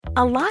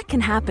A lot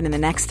can happen in the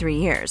next 3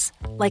 years.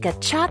 Like a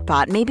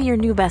chatbot may be your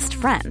new best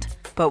friend.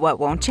 But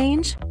what won't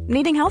change?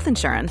 Needing health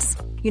insurance.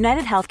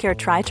 United Healthcare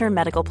Tri-Term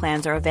Medical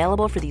Plans are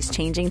available for these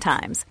changing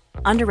times.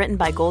 Underwritten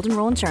by Golden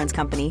Rule Insurance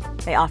Company,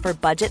 they offer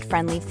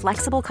budget-friendly,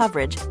 flexible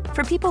coverage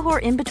for people who are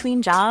in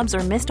between jobs or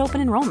missed open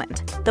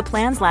enrollment. The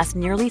plans last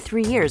nearly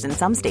 3 years in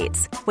some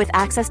states, with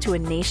access to a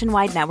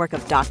nationwide network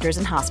of doctors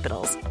and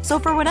hospitals. So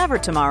for whatever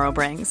tomorrow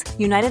brings,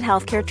 United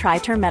Healthcare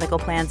Tri-Term Medical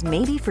Plans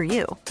may be for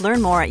you.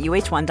 Learn more at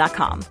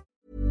uh1.com.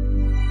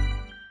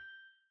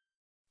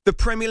 The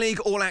Premier League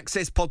All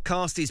Access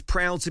podcast is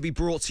proud to be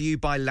brought to you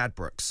by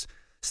Ladbrokes.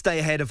 Stay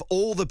ahead of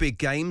all the big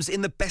games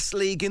in the best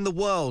league in the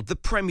world, the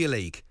Premier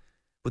League.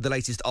 With the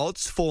latest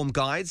odds, form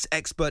guides,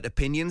 expert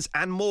opinions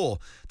and more,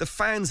 the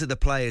fans are the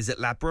players at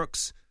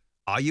Ladbrokes.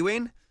 Are you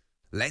in?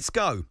 Let's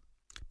go.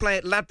 Play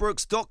at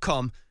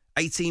ladbrokes.com,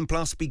 18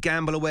 plus,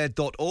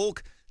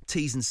 begambleaware.org.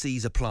 T's and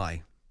C's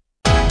apply.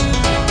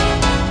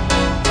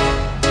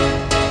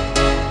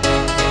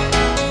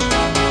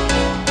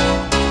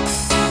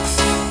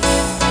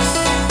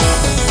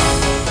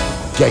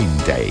 Game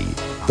Day,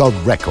 the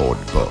record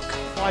book.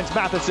 Finds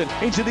Matheson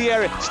into the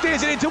area,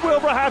 steers it into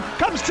Wilbraham,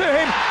 comes to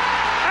him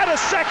at a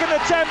second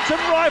attempt and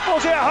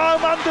rifles it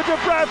home under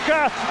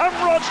Dubravka, and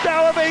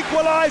Rochdale have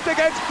equalised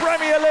against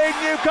Premier League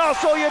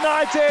Newcastle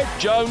United.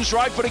 Jones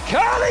right-footed,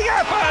 curling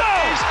effort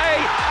is a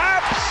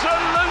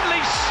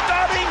absolutely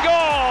stunning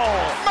goal.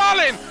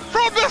 Mullin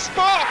from the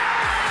spot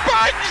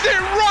bangs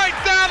it right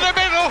down the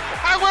middle,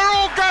 and we're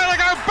all going to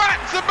go back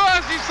to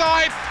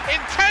Merseyside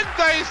in 10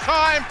 days'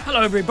 time.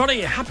 Hello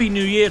everybody, Happy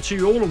New Year to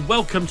you all, and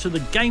welcome to the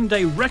Game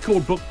Day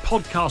Record Book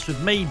podcast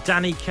with me,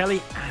 Danny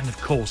Kelly, and of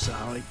course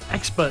our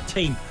expert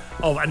team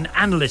of an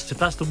analyst, if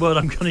that's the word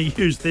I'm going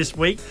to use this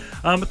week.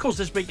 Of course,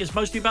 this week is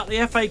mostly about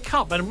the FA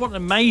Cup, and what an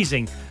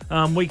amazing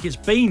week it's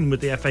been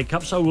with the FA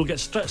Cup, so we'll get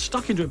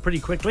stuck into it pretty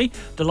quickly.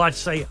 Delighted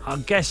to say our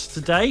guests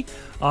today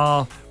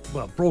are,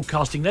 well,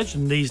 broadcasting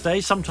legend these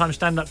days, sometimes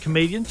stand-up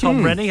comedian,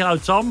 Tom Rennie. Hello,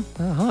 Tom.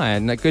 Oh, hi,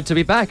 and good to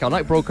be back. I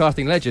like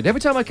broadcasting legend. Every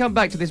time I come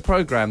back to this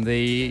programme,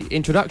 the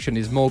introduction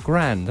is more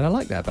grand, and I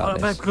like that about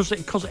this.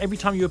 Because every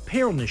time you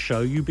appear on this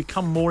show, you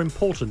become more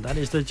important. That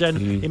is the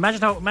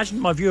Imagine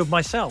my view of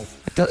myself.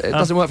 It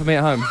doesn't work for me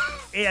at home.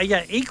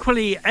 Yeah,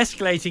 equally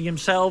escalating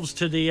themselves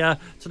to the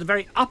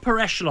very upper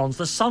echelons,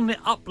 the sunlit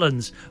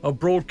uplands of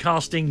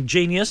broadcasting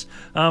genius.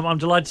 I'm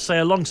delighted to say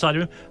alongside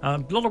him,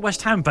 a lot of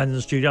West Ham fans in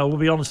the studio. We'll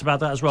be honest about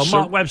that as well.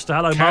 Mark Webster,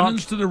 hello, Mark.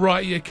 Cannons to the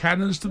right of you,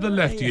 cannons to the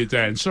left of you,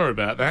 Dan. Sorry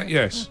about that.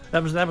 Yes,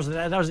 that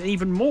was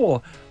even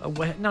more.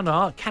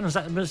 No, cannons.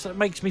 That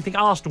makes me think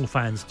Arsenal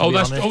fans.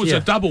 It's a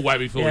double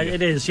whammy for you. Yeah,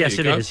 it is. Yes,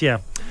 it is. Yeah.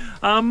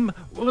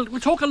 We'll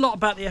talk a lot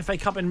about the FA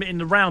Cup in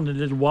the round in a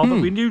little while,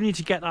 but we do need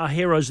to get our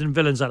heroes and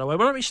villains out of the way.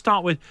 Well, let me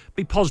start with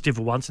be positive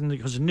for once, and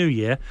because of New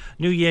Year,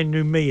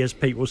 new me, as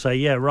people say.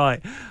 Yeah, right.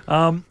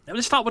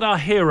 Let's start with our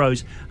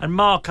heroes. And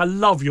Mark, I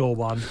love your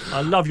one.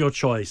 I love your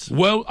choice.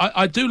 Well,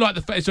 I do like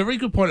the fact. It's a very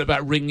good point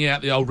about ringing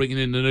out the old, ringing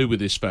in the new with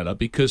this fella,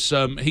 because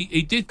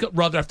he did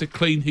rather have to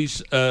clean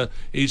his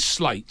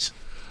slate,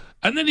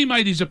 and then he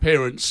made his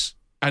appearance.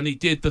 And he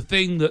did the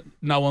thing that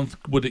no one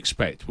would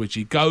expect, which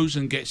he goes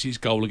and gets his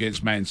goal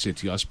against Man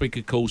City. I speak,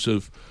 of course,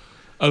 of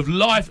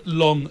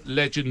lifelong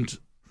legend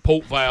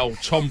Port Vale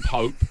Tom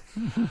Pope,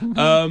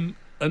 an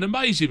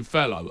amazing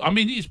fellow. I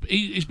mean,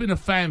 he's been a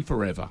fan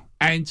forever.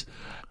 And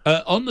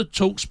on the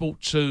TalkSport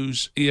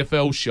 2's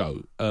EFL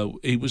show,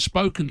 he was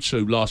spoken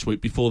to last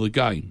week before the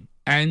game,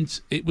 and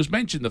it was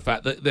mentioned the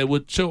fact that there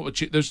was two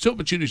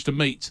opportunities to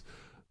meet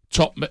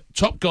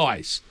top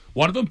guys.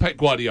 One of them, Pep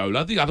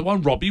Guardiola. The other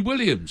one, Robbie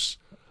Williams.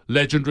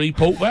 Legendary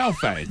Port Vale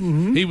fan.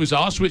 Mm-hmm. He was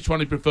asked which one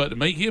he preferred to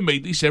meet. He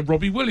immediately said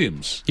Robbie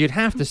Williams. You'd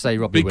have to say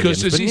Robbie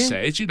Williams. Because, as he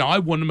said, I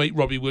want to meet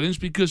Robbie Williams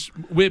because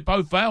we're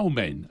both Vale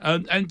men.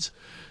 And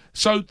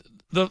so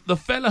the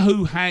fella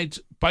who had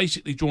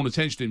basically drawn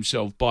attention to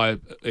himself by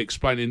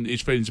explaining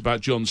his feelings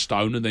about John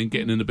Stone and then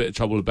getting in a bit of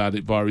trouble about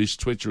it via his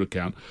Twitter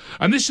account.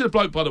 And this is a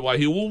bloke, by the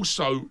way, who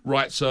also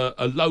writes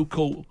a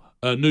local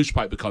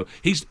newspaper column.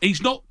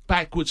 He's not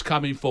backwards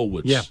coming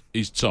forwards. Yeah,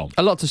 he's Tom.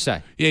 A lot to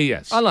say. Yeah,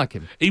 yes. I like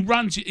him. He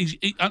runs.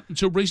 He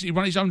until recently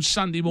run his own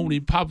Sunday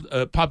morning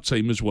pub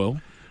team as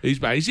well. He's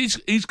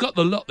got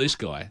the lot, this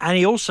guy. And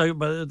he also,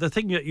 but the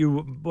thing that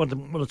you want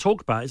to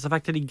talk about is the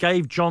fact that he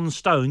gave John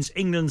Stones,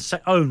 England's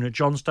owner,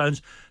 John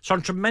Stones,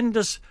 some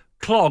tremendous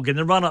clog in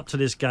the run-up to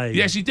this game.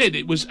 Yes, he did.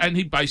 And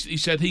he basically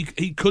said he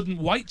couldn't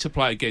wait to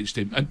play against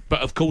him.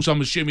 But of course,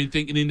 I'm assuming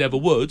thinking he never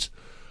would.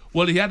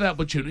 Well, he had an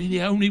opportunity, and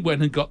he only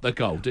went and got the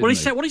goal, didn't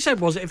he? What he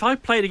said was, if I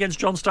played against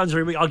John Stones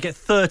every week, I'd get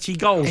 30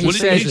 goals.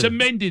 He's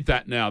amended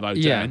that now, though,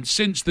 Dan,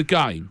 since the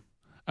game.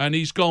 And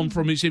he's gone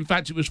from in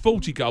fact, it was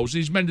 40 goals.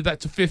 He's mended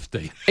that to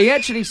 50. He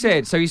actually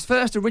said, so his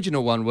first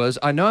original one was,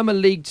 I know I'm a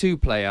League 2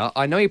 player.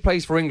 I know he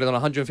plays for England on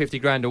 150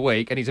 grand a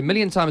week, and he's a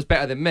million times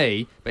better than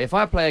me. But if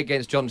I play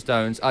against John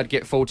Stones, I'd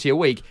get 40 a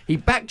week. He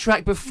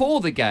backtracked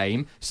before the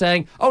game,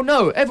 saying, oh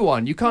no,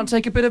 everyone, you can't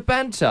take a bit of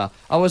banter.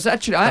 I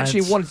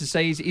actually wanted to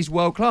say he's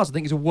world class. I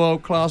think he's a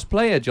world class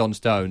player, John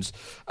Stones.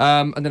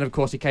 And then, of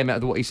course, he came out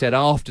with what he said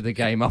after the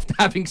game, after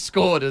having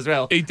scored as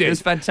well. He did. It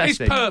was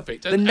fantastic. It's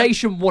perfect. The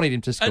nation wanted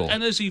him to score.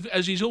 And as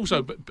he's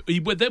also, he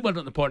then went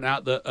on to point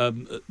out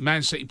that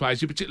Man City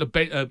players, in particular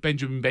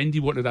Benjamin Mendy,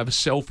 wanted to have a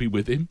selfie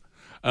with him,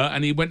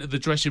 and he went to the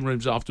dressing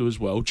rooms after as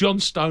well. John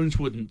Stones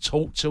wouldn't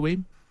talk to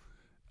him.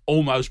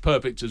 Almost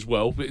perfect as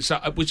well, which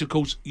of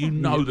course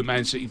the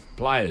Man City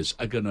players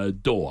are going to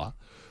adore.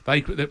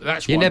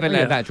 That's you why, never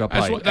let that drop.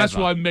 That's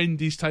why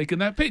Mendy's taken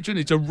that picture,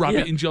 and to rub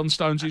it in John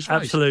Stones' face.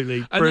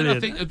 Absolutely, and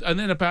brilliant.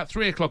 Then about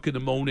 3:00 in the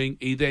morning,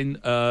 he then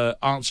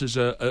answers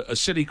a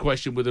silly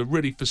question with a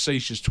really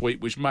facetious tweet,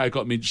 which may have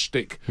got him in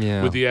stick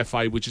with the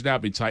FA, which has now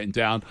been taken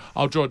down.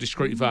 I'll draw a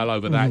discreet veil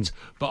over that,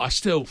 but I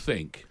still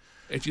think.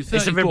 If you're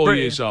 34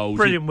 years old...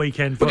 Brilliant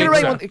weekend.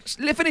 Let's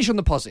finish on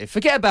the positive.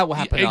 Forget about what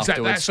happened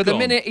afterwards. For the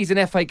minute, he's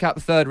an FA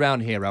Cup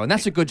third-round hero, and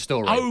that's a good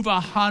story. Over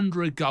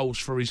 100 goals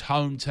for his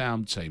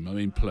hometown team. I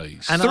mean,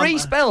 please. And 3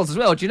 spells as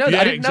well. Do you know that?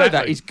 I didn't know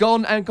that. He's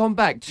gone and gone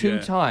back 2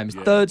 times.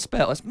 Yeah. Third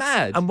spell. That's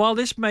mad. And while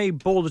this may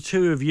bore the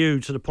two of you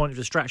to the point of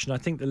distraction, I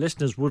think the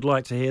listeners would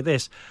like to hear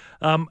this.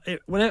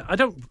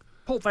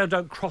 Port Vale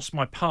don't cross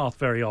my path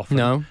very often.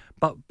 No.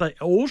 But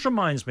it always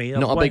reminds me...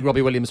 Not a big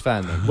Robbie Williams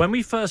fan, then. When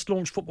we first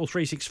launched Football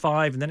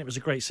 365, and then it was a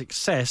great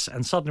success,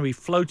 and suddenly we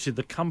floated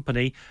the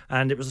company,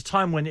 and it was a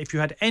time when if you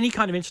had any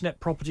kind of internet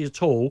property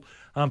at all,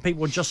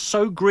 people were just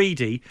so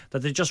greedy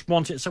that they just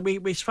wanted... So we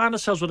found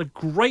ourselves with a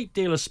great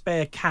deal of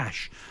spare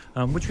cash,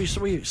 which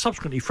we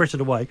subsequently frittered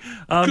away.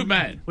 Good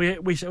man.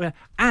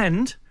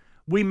 And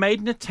we made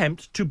an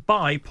attempt to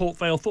buy Port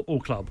Vale Football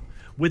Club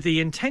with the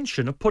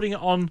intention of putting it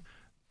on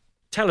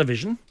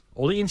television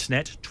or the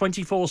internet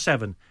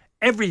 24/7.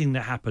 Everything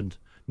that happened,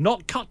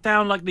 not cut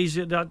down like these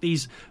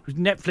Netflix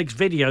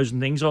videos and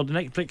things or the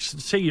Netflix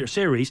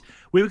series.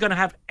 We were going to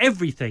have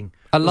everything.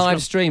 A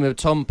live stream of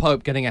Tom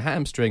Pope getting a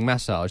hamstring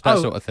massage, that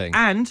sort of thing.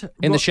 And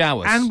in the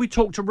showers. And we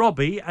talked to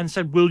Robbie and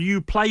said, will you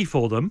play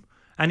for them?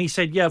 And he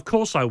said, yeah, of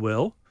course I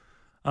will.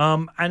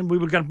 And we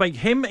were going to make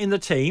him in the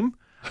team,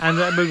 and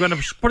we were going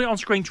to put it on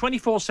screen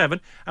 24/7,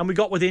 and we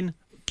got within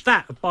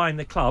that of buying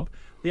the club.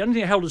 The only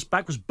thing that held us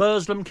back was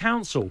Burslem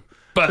Council.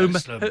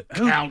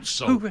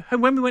 Council. Who,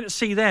 when we went to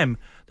see them,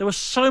 there were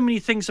so many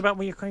things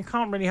about you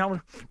can't really have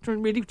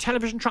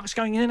television trucks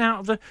going in and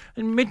out of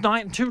in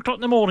midnight and 2:00 in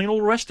the morning and all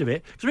the rest of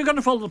it, because we're going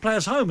to follow the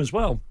players home as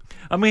well.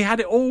 And we had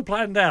it all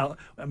planned out.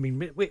 I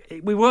mean,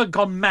 we were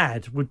gone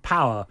mad with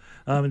power.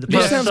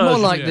 This sounds more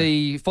like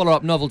the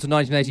follow-up novel to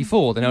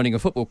 1984 than owning a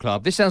football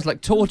club. This sounds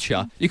like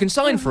torture. You can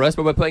sign for us,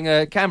 but we're putting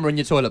a camera in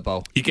your toilet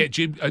bowl. You get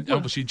Jim.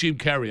 Obviously, Jim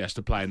Carrey has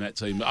to play in that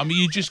team. I mean,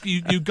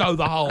 you go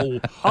the whole.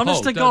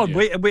 Honest to God,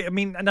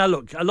 now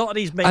look, a lot of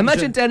these.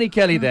 Imagine Danny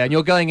Kelly there, and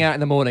you're going out in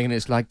the morning, and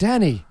it's like,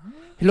 Danny.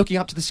 Looking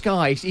up to the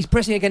sky, he's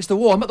pressing against the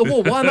wall. I'm at the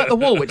wall. Why am I at the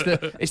wall?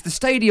 It's the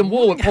stadium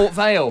wall at Port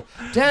Vale.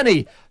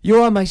 Danny,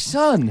 you are my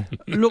son.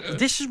 Look,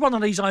 this is one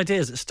of these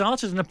ideas that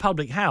started in a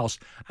public house,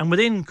 and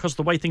because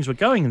the way things were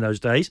going in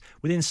those days,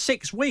 within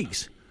 6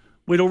 weeks,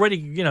 we'd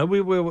already,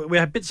 we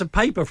had bits of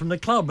paper from the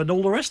club and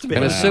all the rest of it.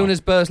 And as soon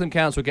as Burslem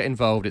Council get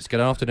involved, it's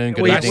good afternoon,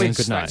 good evening, and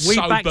good night. We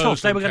backed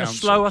off. They were going to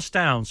slow us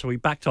down, so we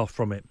backed off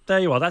from it. There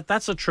you are.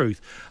 That's the truth.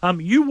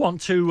 You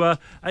want to...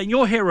 and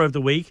your hero of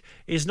the week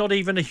is not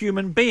even a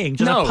human being,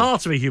 just a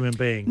part of a human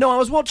being. No, I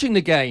was watching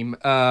the game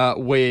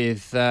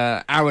with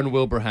Aaron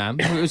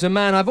Wilbraham, who was a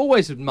man I've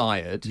always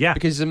admired,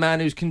 because he's a man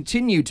who's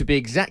continued to be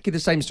exactly the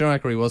same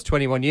striker he was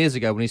 21 years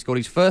ago when he scored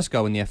his first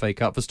goal in the FA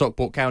Cup for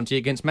Stockport County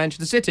against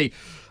Manchester City.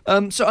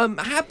 So I'm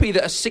happy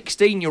that a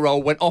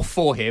 16-year-old went off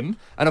for him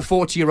and a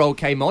 40-year-old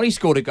came on. He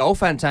scored a goal.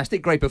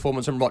 Fantastic. Great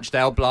performance from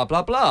Rochdale, blah,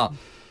 blah, blah.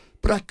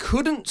 But I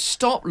couldn't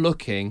stop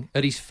looking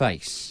at his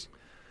face.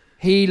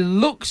 He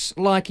looks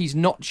like he's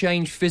not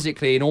changed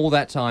physically in all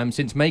that time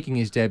since making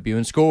his debut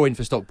and scoring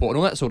for Stockport and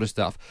all that sort of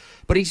stuff.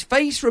 But his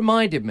face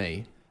reminded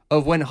me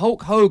of when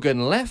Hulk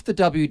Hogan left the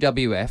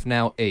WWF,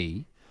 now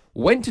E,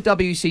 went to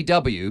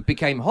WCW,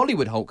 became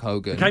Hollywood Hulk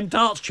Hogan. Became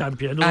darts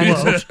champion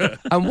of the world.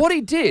 And what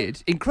he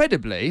did,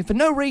 incredibly, for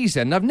no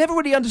reason, I've never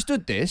really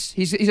understood this,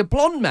 he's a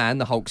blonde man,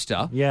 the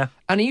Hulkster,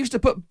 and he used to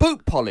put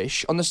boot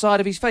polish on the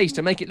side of his face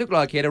to make it look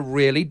like he had a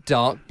really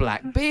dark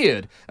black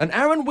beard. And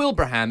Aaron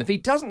Wilbraham, if he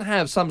doesn't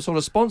have some sort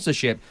of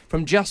sponsorship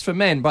from Just for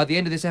Men by the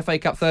end of this FA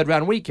Cup third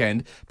round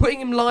weekend, putting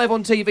him live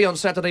on TV on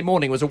Saturday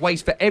morning was a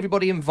waste for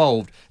everybody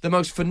involved. The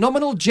most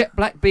phenomenal jet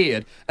black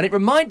beard, and it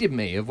reminded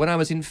me of when I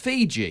was in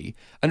Fiji,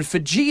 and And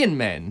Fijian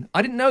men,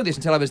 I didn't know this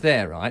until I was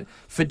there, right?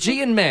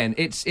 Fijian men,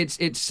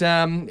 it's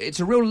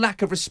a real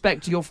lack of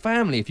respect to your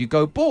family if you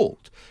go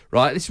bald,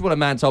 right? This is what a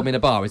man told me in a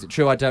bar. Is it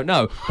true? I don't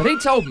know. But he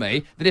told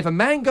me that if a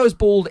man goes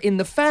bald in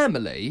the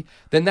family,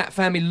 then that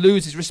family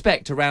loses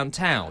respect around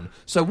town.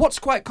 So what's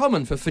quite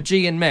common for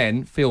Fijian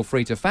men, feel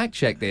free to fact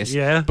check this,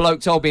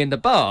 bloke told me in the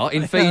bar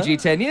in Fiji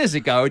 10 years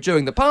ago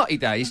during the party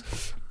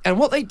days, and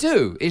what they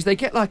do is they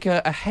get like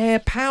a hair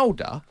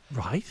powder,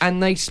 right,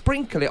 and they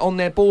sprinkle it on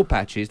their bald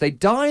patches. They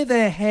dye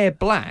their hair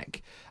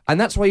black, and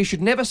that's why you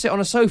should never sit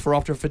on a sofa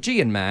after a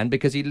Fijian man,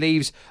 because he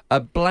leaves a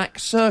black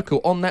circle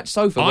on that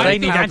sofa. They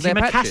need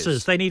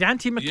antimacassars. They need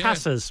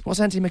antimacassars. Yeah. What's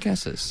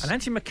antimacassars? An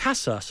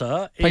antimacassar,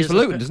 sir,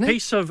 is a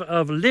piece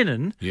of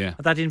linen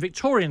that in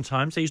Victorian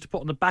times they used to put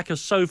on the back of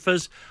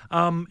sofas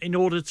in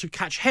order to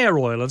catch hair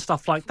oil and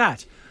stuff like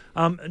that.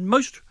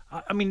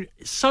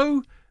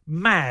 So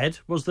mad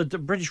was the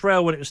British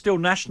Rail when it was still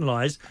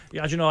nationalised.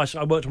 As you know,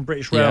 I worked on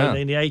British Rail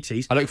in the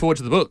 80s. I look forward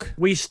to the book.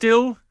 We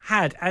still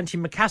had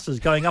antimacassars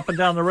going up and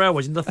down the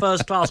railways in the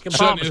first class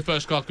compartments. Certainly the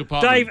first class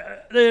compartment.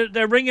 Dave,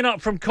 they're ringing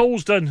up from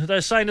Coulsdon.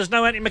 They're saying there's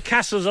no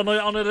antimacassars on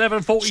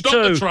 1142. Stop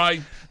the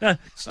train.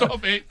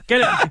 Stop it.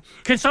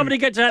 Can somebody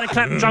get to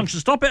Clapham Junction?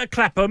 Stop it at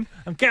Clapham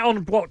and get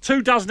on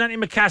 2 dozen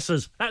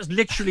antimacassars. That's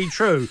literally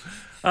true.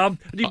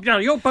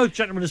 You're both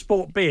gentlemen who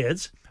sport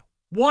beards.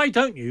 Why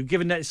don't you,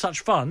 given that it's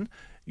such fun?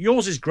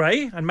 Yours is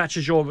grey and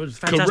matches your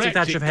fantastic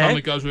thatch of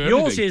hair. Goes with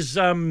Yours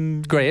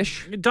everything. is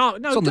greyish. Dark.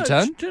 No, it's on the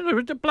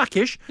turn.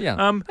 Blackish.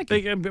 Yeah.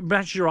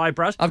 Matches your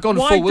eyebrows. I've gone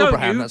full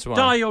Wilbraham. That's why.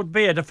 Dye your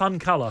beard a fun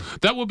colour.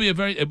 That would be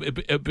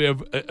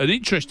an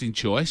interesting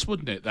choice,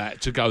 wouldn't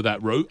it? To go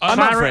that route.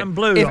 Claret and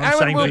blue. If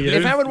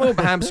Aaron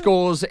Wilbraham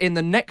scores in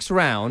the next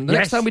round, the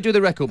next time we do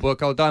the record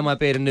book, I'll dye my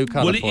beard a new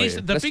colour for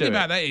you. The thing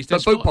about that is,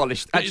 boot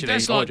polish. Actually,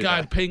 that's like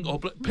going pink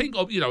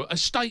or a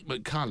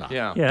statement colour.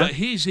 Yeah. But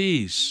his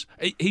is.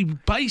 He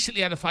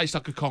basically had a face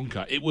like a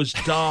conker. It was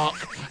dark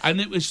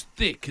and it was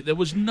thick.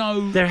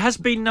 There has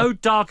been no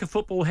darker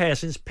football hair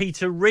since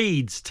Peter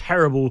Reid's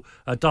terrible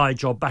dye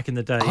job back in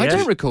the day. I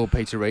don't recall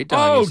Peter Reid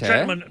dyeing his hair.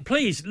 Gentlemen,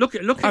 please look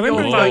at your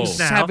phones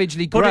now.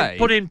 Savagely grey.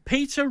 Put in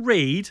Peter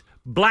Reid.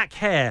 Black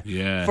hair.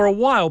 Yeah. For a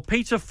while,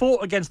 Peter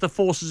fought against the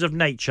forces of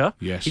nature.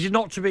 Yes. He did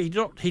not,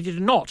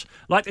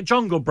 like the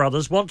Jungle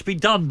Brothers, want to be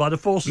done by the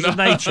forces of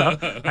nature.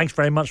 Thanks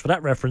very much for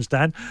that reference,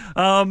 Dan.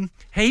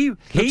 He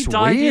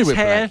dyed his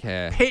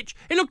hair pitch.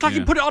 It looked like he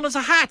put it on as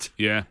a hat.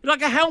 Yeah.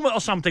 Like a helmet or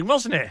something,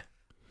 wasn't it?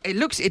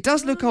 It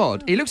does look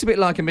odd. He looks a bit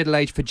like a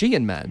middle-aged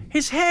Fijian man.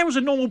 His hair was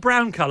a normal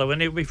brown colour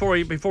before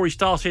he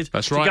started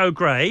to go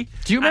grey.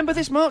 Do you remember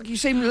this, Mark? You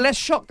seem less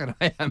shocked than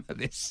I am at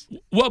this.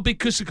 Well,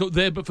 because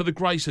they're but for the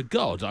grace of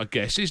God, I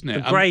guess, isn't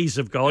it? The grace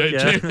of God,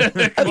 yeah.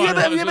 Have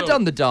you ever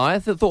done the dye?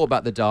 Thought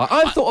about the dye?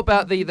 I've thought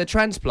about the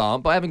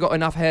transplant, but I haven't got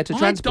enough hair to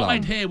transplant. I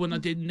dyed hair when I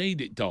didn't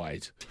need it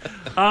dyed.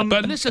 But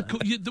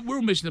we're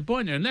all missing the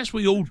point here. Unless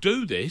we all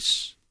do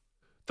this,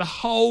 the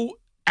whole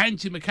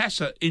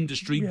antimacassar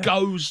industry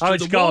goes to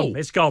the wall.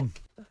 It's gone.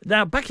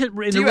 Now, back in the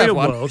real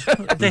world,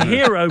 the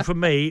hero for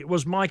me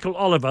was Michael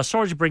Oliver.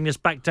 Sorry to bring this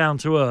back down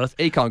to earth.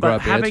 He can't grow a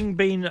beard. Having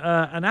been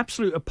an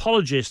absolute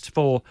apologist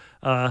for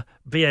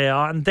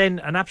VAR and then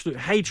an absolute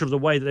hater of the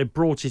way that they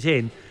brought it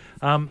in,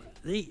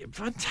 the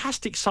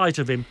fantastic sight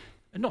of him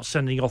not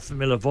sending off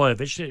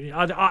Milivojevic.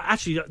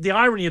 Actually, the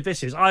irony of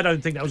this is I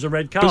don't think that was a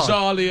red card.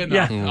 Bizarrely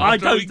enough. Yeah, I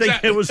don't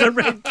think it was a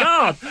red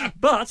card.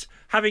 But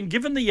having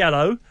given the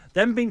yellow,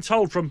 then being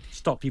told from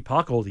Stockley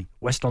Park, or the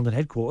West London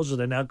headquarters, as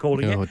they're now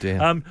calling it, dear.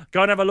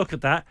 go and have a look at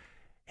that.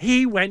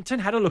 He went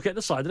and had a look at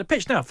the side of the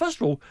pitch. Now, first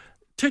of all,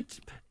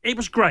 it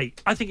was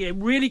great. I think it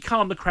really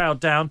calmed the crowd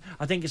down.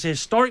 I think it's a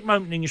historic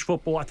moment in English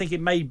football. I think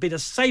it may be the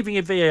saving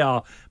of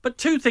VAR. But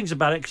two things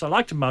about it, because I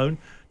like to moan.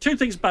 Two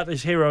things about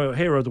this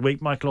hero of the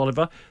week, Michael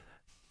Oliver.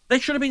 There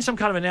should have been some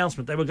kind of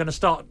announcement they were going to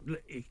start,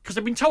 because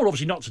they've been told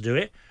obviously not to do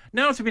it.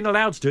 Now if they've been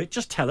allowed to do it,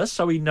 just tell us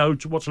so we know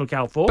what to look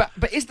out for.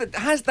 But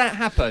has that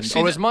happened,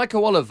 or has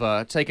Michael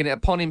Oliver taken it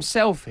upon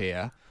himself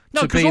here?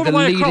 No, to be the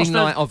leading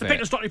light of the it.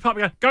 Picton Stockley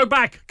Park, go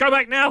back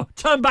now,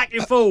 turn back,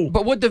 you fool.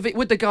 But would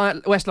the guy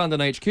at West London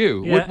HQ,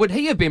 would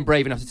he have been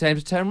brave enough to tell him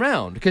to turn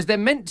round? Because they're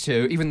meant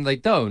to, even though they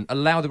don't,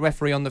 allow the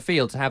referee on the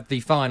field to have the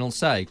final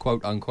say,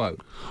 quote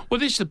unquote. Well,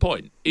 this is the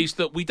point, is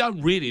that we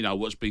don't really know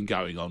what's been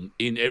going on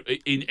in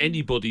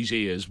anybody's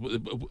ears,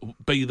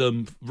 be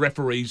them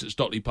referees at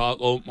Stockley Park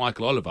or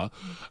Michael Oliver,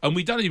 and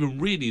we don't even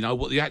really know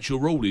what the actual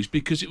rule is,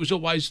 because it was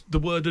always the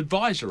word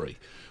advisory,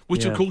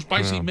 which of course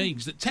basically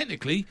means that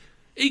technically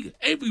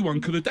everyone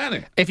could have done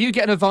it. If you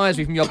get an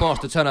advisory from your boss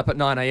to turn up at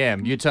 9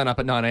 a.m, you turn up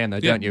at 9 a.m, though,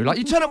 don't you? Like,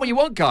 you turn up when you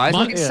want, guys.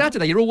 Like, it's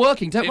Saturday, you're all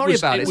working. Don't worry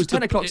about it. It's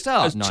 10 o'clock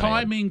start. As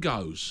timing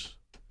goes,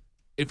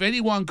 if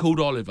anyone called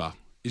Oliver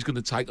is going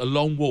to take a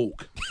long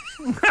walk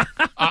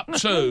up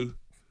to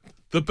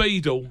the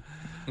Beadle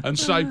and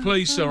say,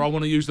 please, sir, I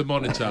want to use the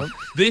monitor,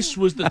 this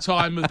was the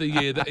time of the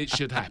year that it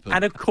should happen.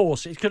 And, of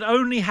course, it could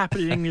only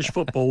happen in English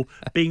football,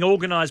 being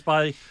organised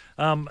by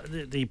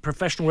the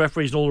professional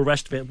referees and all the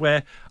rest of it,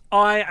 where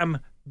I am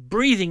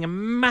breathing a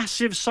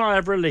massive sigh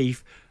of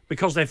relief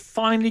because they've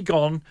finally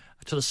gone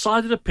to the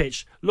side of the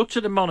pitch, looked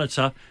at the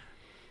monitor.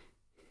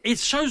 It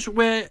shows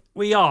where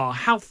we are,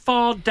 how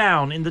far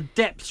down in the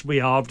depths we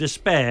are of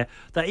despair,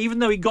 that even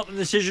though he got the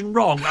decision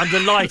wrong, I'm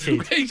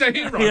delighted. He's a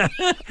hero. Yeah.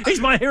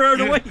 He's my hero of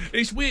the week.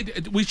 It's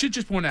weird. We should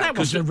just point out... That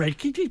wasn't a red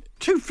key. 2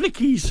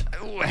 flickies.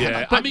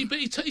 Yeah, but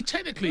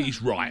technically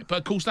he's right. But,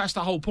 of course, that's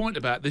the whole point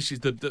about this.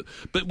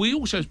 But we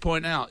also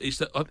point out is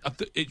that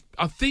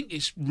I think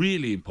it's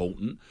really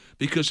important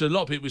because a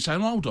lot of people are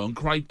saying, hold on,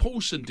 Craig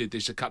Paulson did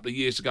this a couple of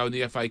years ago in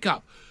the FA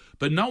Cup.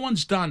 But no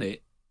one's done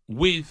it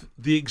with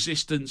the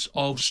existence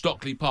of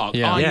Stockley Park,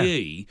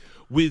 i.e.,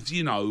 with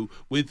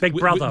Big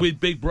Brother, with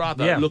Big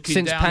Brother looking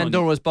since down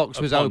Pandora's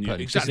box was open.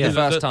 Exactly, the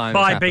first time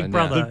by Big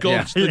Brother.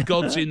 The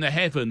gods in the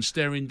heavens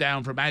staring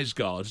down from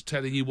Asgard,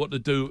 telling you what to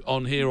do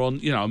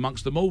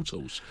amongst the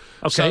mortals.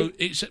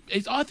 Okay, so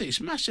I think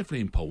it's massively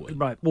important.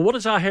 Right. Well, what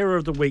is our hero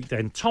of the week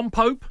then? Tom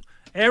Pope,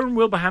 Aaron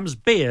Wilbraham's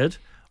beard,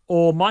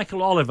 or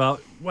Michael Oliver,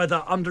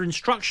 whether under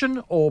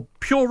instruction or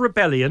pure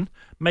rebellion,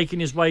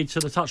 making his way to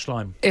the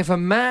touchline? If a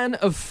man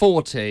of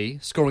 40,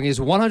 scoring his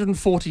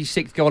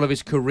 146th goal of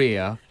his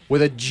career,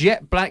 with a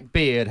jet black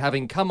beard,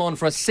 having come on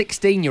for a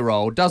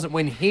 16-year-old, doesn't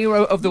win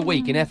Hero of the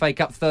Week in FA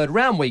Cup third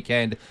round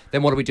weekend,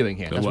 then what are we doing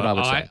here? That's what I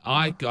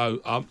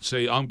would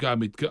say. I'm going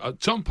with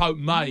Tom Pope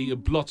may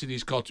have blotted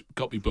his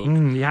copybook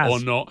or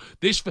not.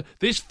 This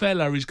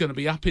fella is going to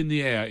be up in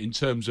the air in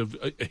terms of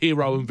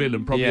hero and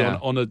villain, probably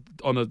on an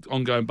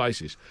ongoing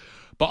basis.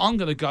 But I'm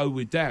going to go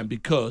with Dan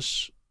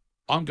because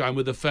I'm going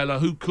with a fella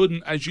who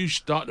couldn't, as you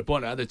started to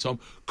point out there, Tom,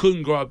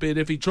 couldn't grow a beard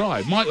if he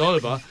tried. Mike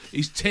Oliver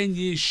is 10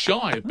 years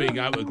shy of being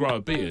able to grow a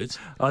beard,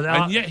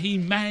 and yet he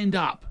manned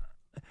up.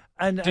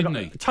 Didn't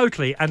he?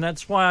 Totally, and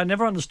that's why I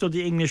never understood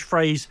the English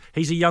phrase,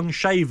 he's a young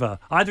shaver.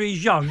 Either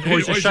he's young or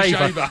he's a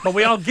shaver. But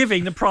we are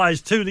giving the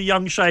prize to the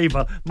young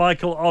shaver,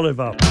 Michael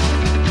Oliver.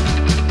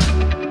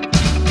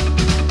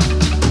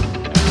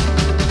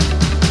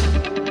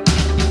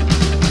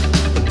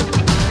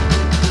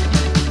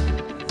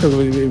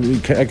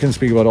 I can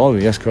speak about all of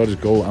it. Yes, Curtis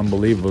Gow,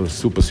 unbelievable,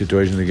 super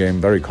situation in the game,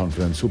 very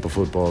confident, super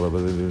footballer.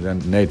 But then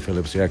Nate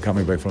Phillips,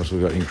 coming back from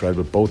Australia,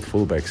 incredible. Both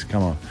fullbacks,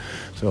 come on.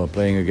 So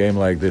playing a game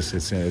like this,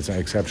 it's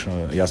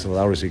exceptional. Yasser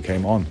Laurisi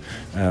came on.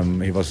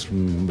 He was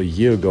a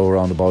year ago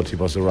roundabout. He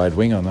was a right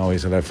winger. Now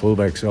he's a left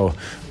fullback. So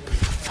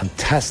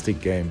fantastic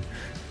game.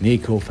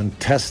 Nico,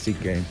 fantastic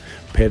game.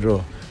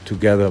 Pedro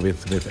together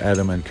with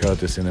Adam and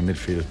Curtis in the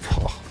midfield.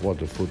 Oh, what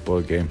a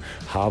football game.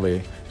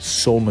 Harvey,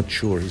 so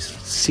mature. He's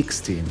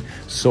 16,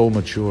 so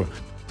mature.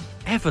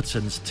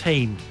 Everton's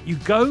team. You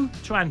go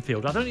to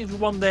Anfield. I don't think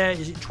you've won there.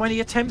 Is it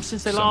 20 attempts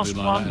since they last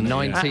won?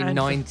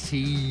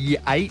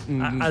 1998.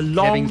 A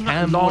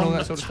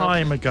long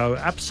time ago.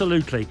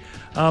 Absolutely.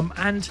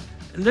 And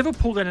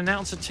Liverpool then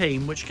announce a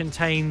team which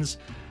contains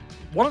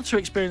 1 or 2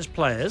 experienced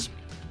players,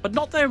 but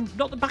not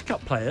the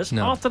backup players.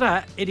 No. After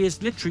that, it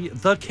is literally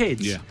the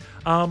kids. Yeah.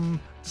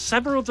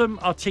 Several of them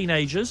are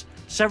teenagers.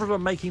 Several of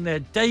them making their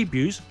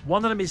debuts.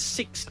 One of them is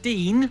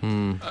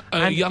 16.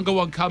 A younger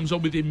one comes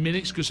on within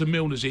minutes because of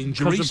Milner's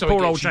injury. Because of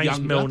poor old James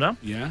younger. Milner.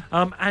 Yeah.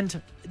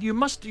 And you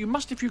must,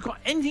 if you've got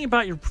anything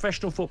about your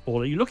professional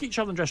footballer, you look at each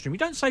other in the dressing room. You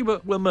don't say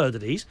we'll murder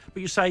these,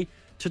 but you say,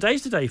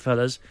 today's the day,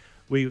 fellas.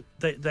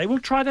 They will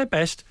try their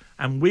best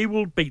and we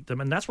will beat them,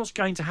 and that's what's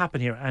going to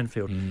happen here at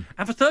Anfield. And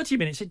for 30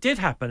 minutes it did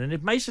happen, and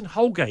if Mason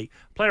Holgate,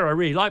 player I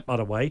really like by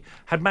the way,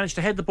 had managed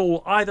to head the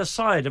ball either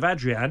side of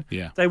Adrian,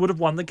 they would have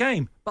won the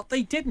game, but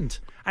they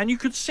didn't. And you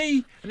could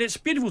see, and it's a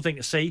beautiful thing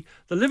to see,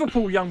 the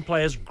Liverpool young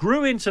players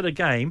grew into the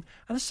game,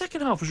 and the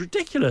second half was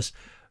ridiculous.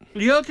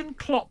 Jurgen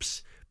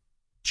Klopp's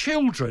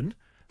children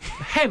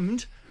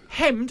hemmed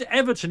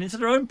Everton into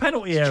their own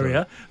penalty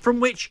area, from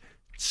which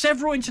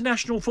several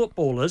international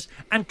footballers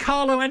and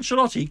Carlo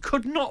Ancelotti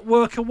could not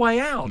work a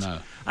way out. No.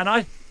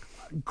 And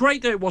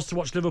great that it was to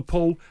watch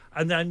Liverpool,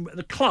 and then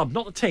the club,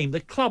 not the team, the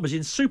club is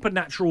in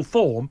supernatural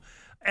form.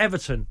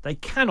 Everton, they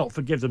cannot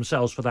forgive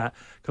themselves for that,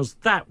 because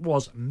that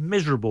was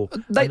miserable.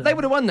 They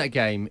would have won that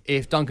game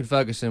if Duncan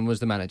Ferguson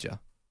was the manager.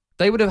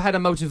 They would have had a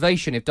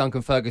motivation if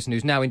Duncan Ferguson,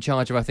 who's now in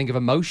charge of,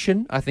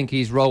 emotion. I think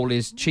his role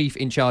is chief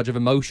in charge of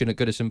emotion at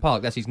Goodison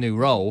Park. That's his new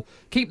role.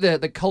 Keep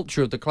the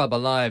culture of the club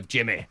alive,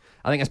 Jimmy.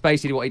 I think that's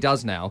basically what he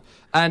does now.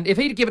 And if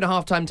he'd given a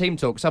half-time team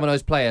talk, some of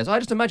those players, I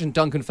just imagine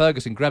Duncan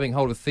Ferguson grabbing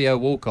hold of Theo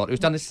Walcott, who's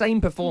done the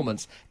same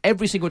performance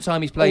every single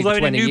time he's played for 20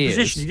 years. Although in a new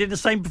position. He did the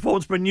same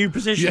performance for a new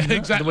position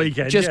exactly. the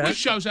weekend. Which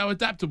shows how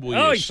adaptable he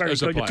is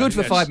as a player. Good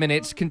for 5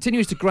 minutes,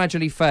 continues to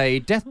gradually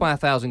fade, death by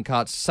 1,000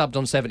 cuts, subbed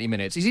on 70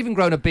 minutes. He's even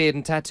grown a beard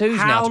and tattoos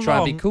now to try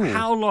and be cool.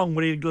 How long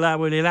will he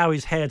allow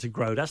his hair to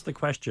grow? That's the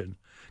question.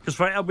 Because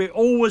we've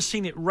always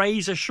seen it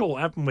razor short,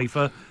 haven't we,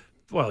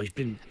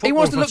 he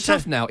wants to look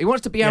tough now. He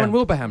wants to be Aaron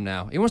Wilbraham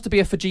now. He wants to be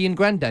a Fijian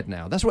granddad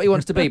now. That's what he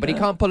wants to be, but he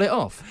can't pull it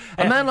off.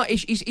 A man like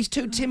he's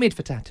too timid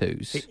for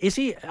tattoos. Is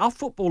he? Are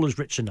footballers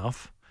rich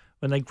enough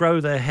when they grow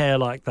their hair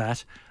like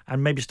that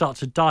and maybe start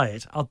to dye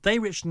it? Are they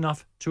rich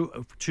enough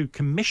to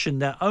commission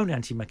their own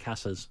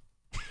antimacassars?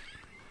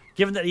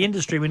 given that the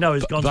industry we know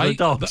has gone to the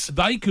dogs.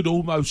 They could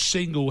almost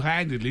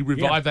single-handedly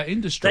revive that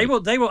industry. They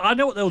will. I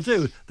know what they'll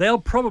do. They'll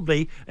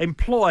probably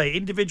employ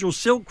individual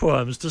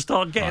silkworms to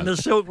start getting the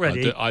silk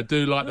ready. I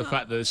do like the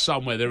fact that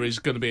somewhere there is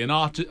going to be an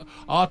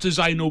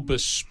artisanal,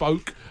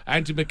 bespoke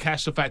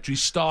antimacassar factory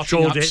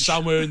starting up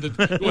somewhere in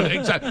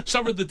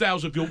the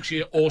Dales of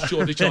Yorkshire or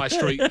Shoreditch High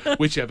Street,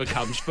 whichever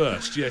comes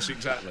first. Yes,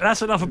 exactly.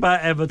 That's enough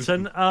about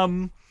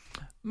Everton.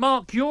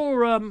 Mark, your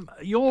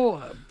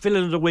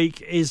villain of the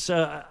week is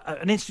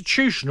an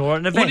institution or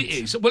an event. Well, it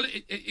is. Well,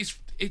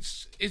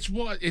 it's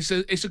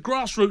a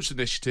grassroots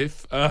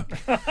initiative called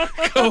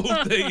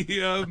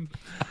the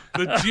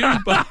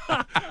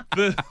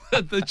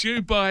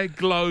Dubai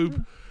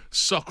Globe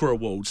Soccer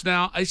Awards.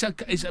 Now, it's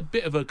a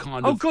bit of a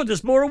kind of... Oh, good,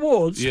 there's more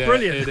awards. Yeah,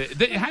 brilliant.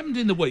 It happened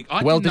in the week.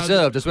 Well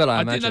deserved as well,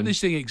 I imagine. I didn't know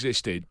this thing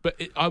existed, but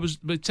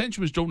my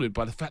attention was drawn to it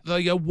by the fact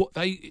that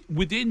they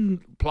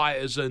within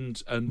players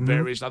and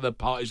various other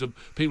parties of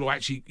people who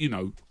actually,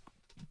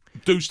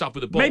 do stuff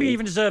with the ball. Maybe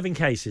even deserving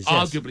cases,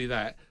 yes. Arguably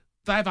that.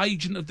 They have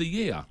Agent of the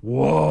Year.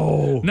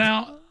 Whoa.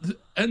 Now,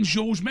 and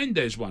Jorge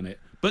Mendes won it.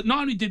 But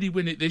not only did he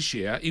win it this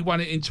year, he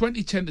won it in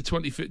 2010 to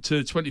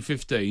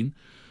 2015.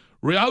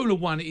 Raiola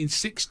won it in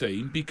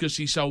 2016 because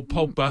he sold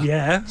Pogba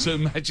to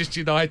Manchester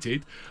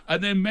United,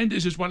 and then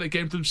Mendes has won it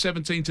again from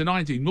 2017 to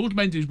 2019. Lord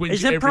Mendes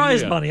wins every year. Is there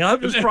prize money? I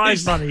hope there's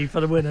prize money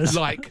for the winners.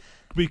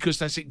 Because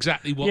that's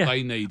exactly what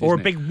they need. Or a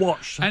big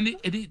watch. And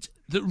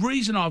the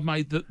reason I've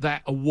made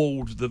that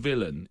award the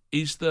villain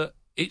is that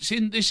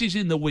this is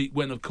in the week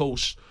when, of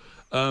course,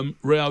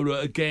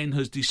 Raiola again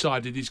has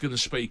decided he's going to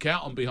speak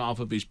out on behalf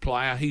of his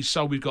player.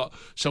 We've got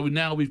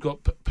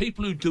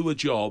people who do a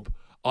job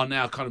are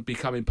now kind of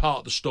becoming part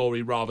of the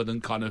story rather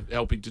than kind of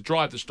helping to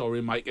drive the story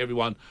and make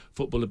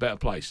football a better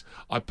place.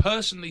 I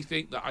personally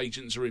think that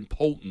agents are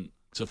important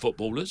to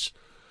footballers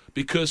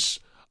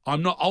because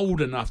I'm not old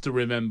enough to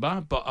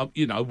remember, but,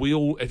 we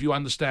all, if you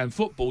understand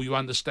football, you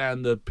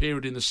understand the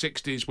period in the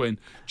 60s when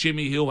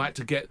Jimmy Hill had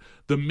to get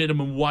the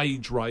minimum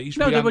wage raised.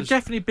 No, they were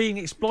definitely being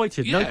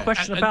exploited, no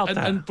question about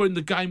that. And from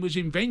the game was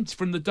invented,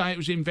 from the day it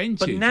was invented.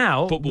 But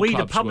now, we,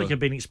 the public, are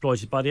being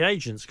exploited by the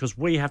agents because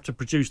we have to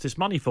produce this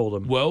money for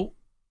them. Well,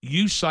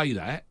 you say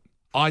that.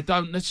 I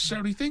don't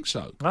necessarily think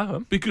so.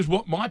 Because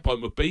what my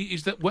point would be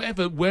is that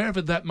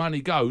wherever that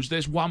money goes,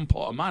 there's one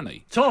pot of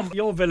money. Tom,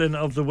 your villain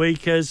of the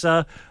week is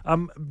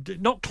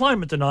not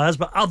climate deniers,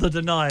 but other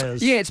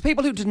deniers. Yeah, it's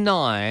people who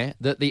deny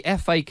that the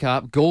FA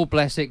Cup, God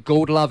bless it,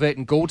 God love it,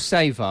 and God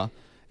save her,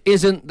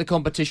 isn't the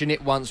competition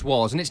it once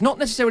was. And it's not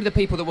necessarily the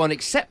people that won't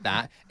accept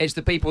that, it's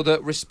the people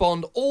that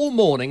respond all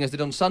morning, as they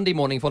did on Sunday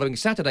morning following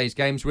Saturday's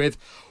games, with,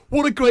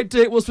 what a great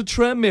day it was for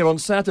Tranmere on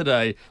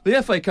Saturday.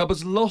 The FA Cup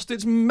has lost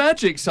its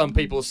magic, some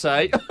people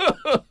say.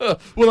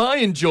 Well, I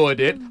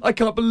enjoyed it. I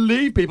can't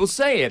believe people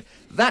say it.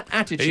 That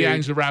attitude. He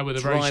hangs around with a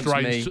very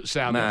strange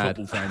sounding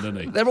football fan, doesn't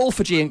he? They're all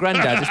for G and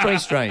Granddads. It's very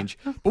strange.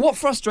 But what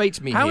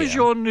frustrates me How is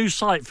your new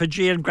site for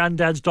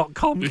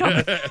gandgranddads.com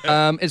coming?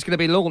 It's going to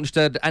be launched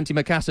at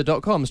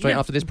antimacassar.com straight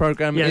after this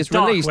programme is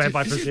released. Dark web,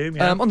 I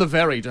presume. On the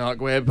very dark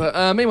web. But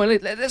anyway,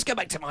 let's go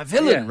back to my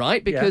villain,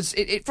 right? Because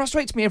it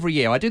frustrates me every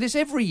year. I do this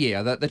every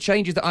year. The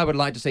changes that I would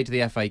like to see to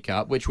the FA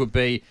Cup, which would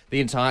be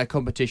the entire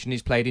competition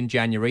is played in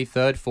January,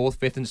 3rd, 4th,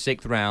 5th and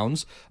 6th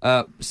rounds.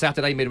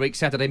 Saturday,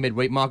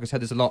 midweek. Marcus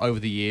had this a lot over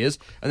the years.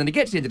 And then you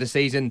get to the end of the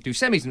season, do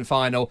semis and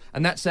final,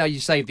 and that's how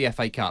you save the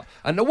FA Cup.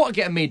 And what I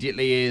get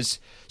immediately is,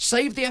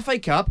 save the FA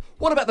Cup?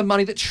 What about the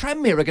money that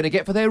Tranmere are going to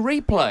get for their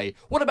replay?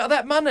 What about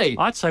that money?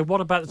 I'd say,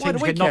 what about the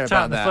teams who get knocked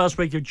out in the first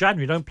week of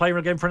January? Don't play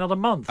again for another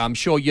month. I'm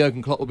sure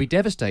Jurgen Klopp will be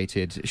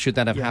devastated should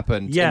that have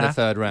happened in the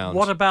third round.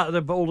 What about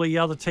all the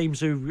other teams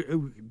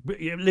who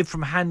live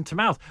from hand to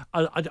mouth?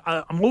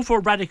 I'm all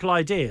for radical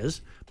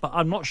ideas, but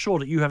I'm not sure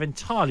that you have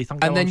entirely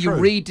thought And then you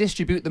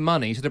redistribute the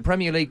money so the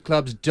Premier League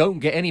clubs don't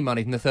get any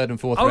money from the third and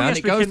fourth round. Yes,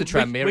 it goes to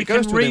Tranmere, it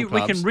goes to the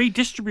clubs. We can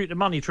redistribute the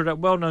money through that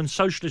well-known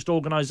socialist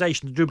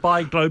organisation, the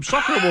Dubai Globe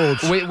Soccer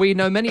Awards. We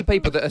know many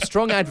people that are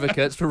strong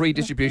advocates for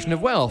redistribution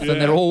of wealth, and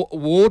they're all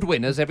award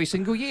winners every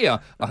single year.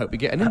 I hope we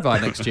get an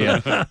invite next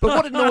year. But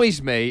what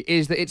annoys me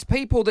is that it's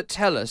people that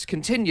tell us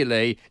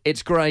continually,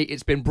 it's great,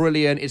 it's been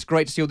brilliant, it's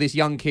great to see all these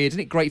young kids,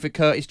 isn't it great for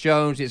Curtis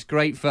Jones, it's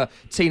great for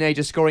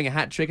teenagers scoring a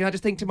hat-trick, and I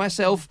just think to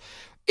myself,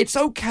 it's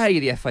okay,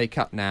 the FA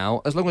Cup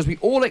now, as long as we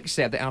all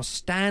accept that our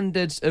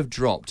standards have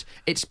dropped.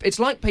 It's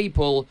like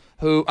people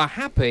who are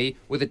happy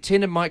with a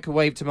tin of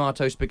microwave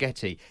tomato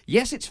spaghetti.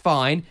 Yes, it's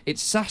fine,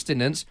 it's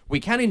sustenance, we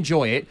can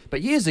enjoy it,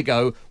 but years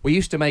ago, we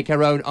used to make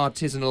our own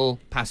artisanal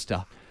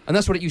pasta. And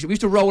that's what it used to be. We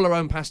used to roll our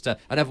own pasta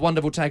and have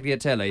wonderful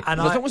tagliatelle.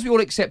 And as long as we all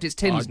accept it's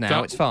tins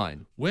now, it's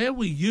fine. Where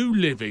were you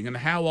living and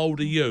how old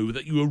are you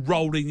that you were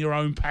rolling your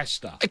own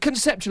pasta?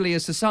 Conceptually,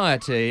 as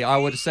society, I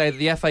would say that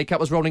the FA Cup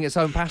was rolling its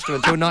own pasta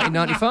until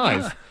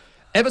 1995.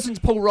 Ever since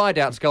Paul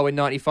Rideout's goal in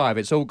 '95,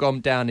 it's all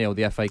gone downhill,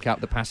 the FA Cup,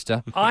 the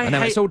pasta. And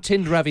now it's all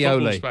tinned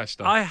ravioli.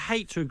 I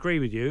hate to agree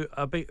with you,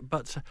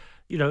 but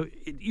you know,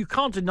 you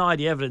can't deny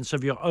the evidence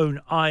of your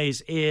own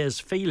eyes, ears,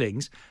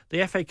 feelings.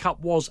 The FA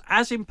Cup was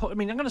as important. I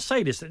mean, I'm going to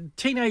say this.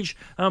 Teenage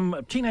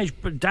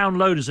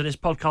downloaders of this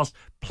podcast,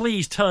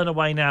 please turn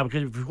away now,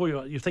 because before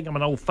you think I'm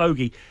an old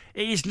fogey.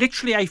 It is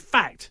literally a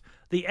fact.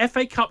 The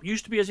FA Cup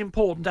used to be as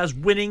important as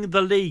winning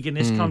the league in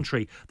this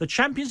country. The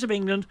champions of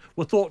England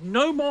were thought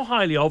no more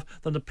highly of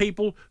than the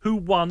people who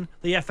won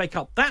the FA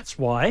Cup. That's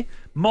why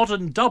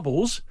modern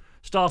doubles,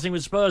 starting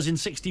with Spurs in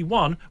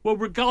 61, were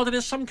regarded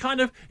as some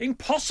kind of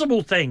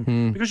impossible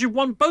thing because you've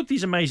won both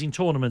these amazing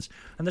tournaments.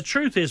 And the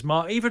truth is,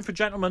 Mark, even for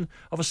gentlemen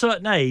of a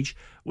certain age,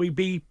 we'd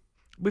be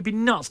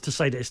nuts to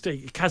say that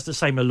it has the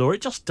same allure.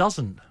 It just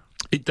doesn't.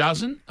 It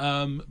doesn't.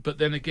 But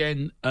then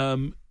again,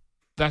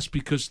 that's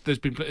because there's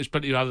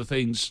plenty of other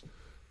things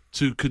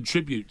to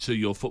contribute to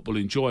your football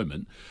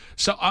enjoyment.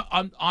 So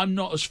I'm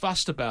not as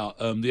fussed about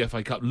the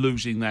FA Cup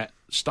losing that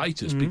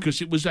status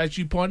because it was, as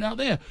you point out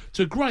there,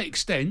 to a great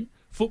extent,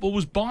 football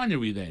was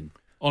binary then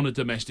on a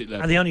domestic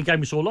level. And the only game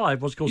we saw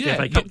live was, of course, the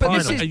FA Cup final.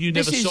 And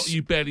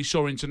you barely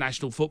saw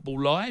international football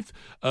live.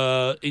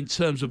 In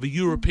terms of a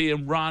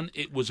European run,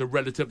 it was a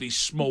relatively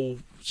small.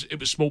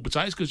 It was small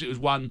potatoes because it was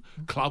one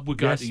club would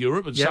go to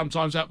Europe, and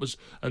sometimes that was,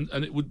 and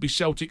it would be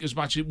Celtic as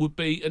much as it would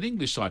be an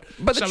English side.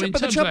 But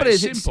the trouble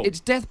is,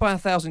 it's death by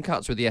 1,000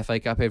 cuts with the FA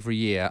Cup every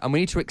year, and we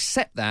need to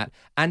accept that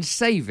and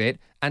save it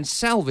and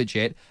salvage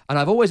it. And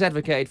I've always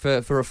advocated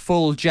for a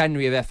full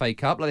January of FA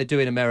Cup, like they do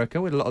in America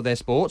with a lot of their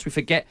sports. We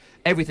forget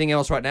everything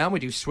else right now. We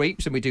do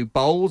sweeps and we do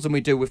bowls and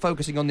we're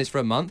focusing on this for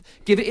a month.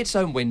 Give it its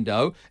own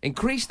window.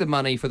 Increase the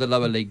money for the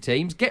lower league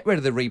teams. Get rid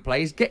of the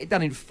replays. Get it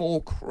done in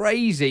 4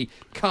 crazy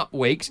cup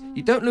weeks.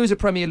 You don't lose a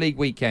Premier League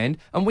weekend,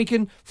 and we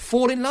can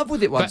fall in love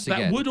with it once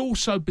again. That would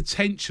also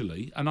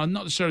potentially, and I'm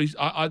not necessarily,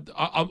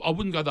 I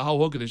wouldn't go the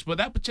whole hog of this, but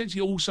that potentially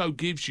also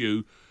gives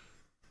you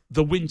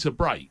the winter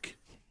break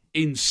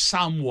in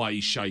some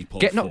way, shape, or form.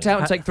 Get knocked out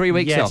and take 3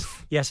 weeks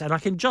off. Yes, and I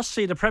can just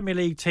see the Premier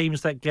League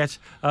teams that get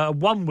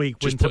 1 week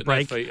winter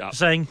break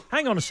saying,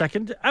 hang on a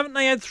second, haven't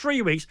they had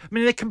 3 weeks? I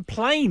mean, they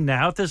complain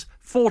now if there's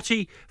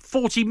 40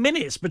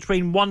 minutes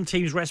between one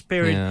team's rest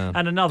period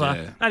and another.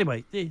 Yeah.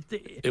 Anyway,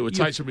 it would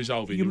take some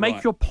resolving. You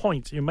make your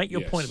point. You make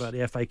your point about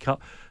the FA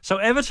Cup. So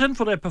Everton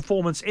for their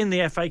performance in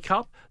the FA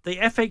Cup, the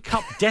FA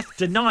Cup death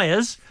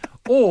deniers,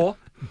 or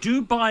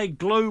Dubai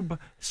Globe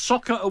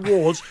Soccer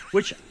Awards,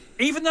 which,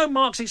 even though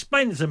Mark's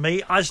explained it to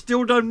me, I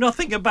still know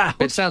nothing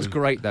about. It sounds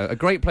great, though. A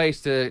great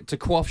place to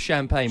quaff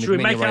champagne with Mina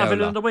Raiola. Should we make it our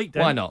villain of the week,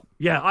 then? Why not?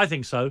 Yeah, I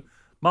think so.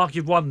 Mark,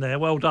 you've won there.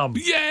 Well done.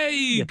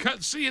 Yay! Yeah.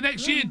 See you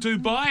next year,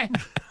 Dubai.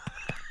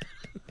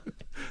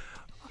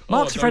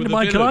 Mark's a friend of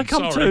mine. Can I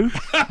come too?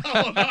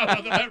 Oh, no, I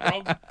got that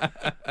wrong.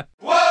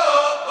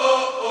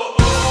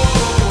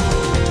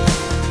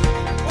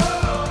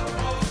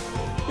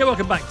 Yeah,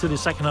 welcome back to the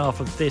second half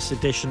of this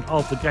edition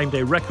of the Game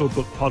Day Record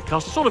Book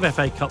podcast, a sort of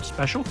FA Cup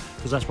special,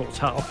 because that's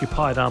what's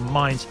occupied our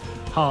minds,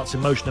 hearts,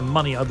 emotion and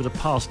money over the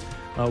past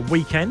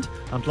weekend.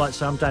 I'm delighted to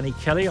say I'm Danny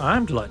Kelly. I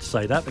am delighted to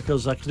say that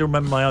because I can still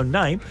remember my own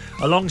name.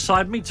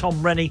 Alongside me,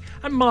 Tom Rennie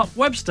and Mark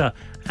Webster.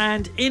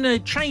 And in a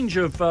change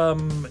of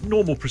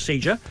normal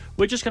procedure,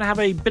 we're just going to have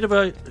a bit of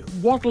a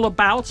waddle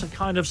about, a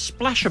kind of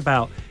splash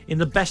about in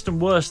the best and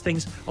worst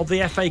things of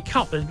the FA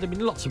Cup. There have been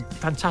lots of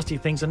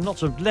fantastic things and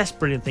lots of less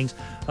brilliant things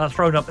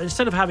thrown up.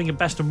 Instead of having a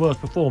best and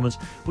worst performance,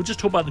 we'll just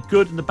talk about the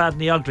good and the bad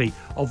and the ugly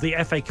of the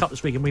FA Cup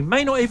this week. And we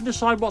may not even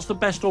decide what's the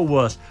best or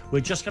worst.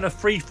 We're just going to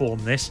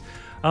freeform this.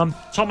 Tom,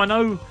 I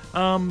know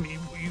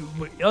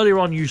earlier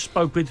on you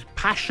spoke with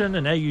passion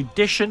and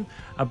erudition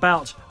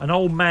about an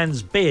old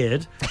man's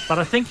beard, but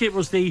I think it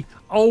was the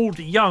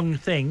old-young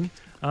thing.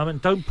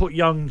 And don't put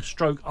young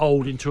stroke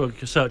old into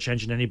a search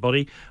engine,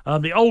 anybody.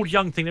 The old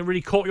young thing that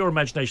really caught your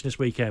imagination this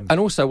weekend. And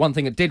also one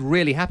thing that did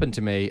really happen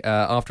to me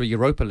after a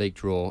Europa League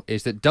draw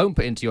is that don't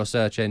put into your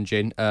search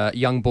engine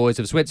young boys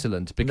of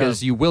Switzerland,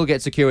 because you will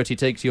get security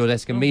take to your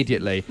desk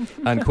immediately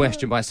and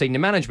questioned by senior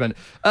management.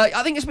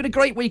 I think it's been a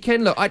great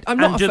weekend. Look, I'm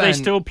not a fan. Do they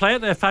still play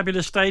at their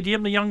fabulous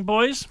stadium, the young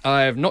boys?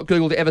 I have not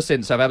Googled it ever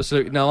since. I've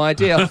absolutely no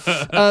idea.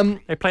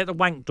 They play at the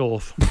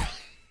Wankdorf.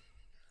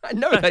 I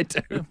know they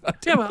do. I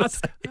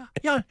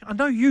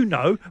know you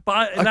know,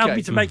 but it allowed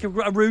me to make a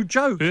rude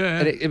joke. Yeah.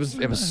 And it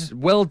was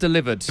well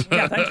delivered.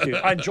 Yeah, thank you.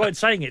 I enjoyed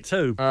saying it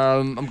too.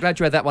 I'm glad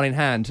you had that one in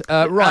hand.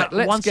 Right,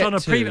 let's once get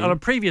on a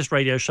previous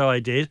radio show I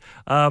did,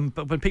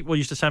 but when people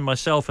used to send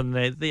myself and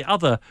the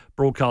other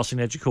broadcasting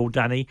edge called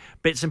Danny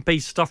bits and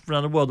pieces stuff from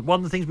around the world,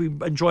 one of the things we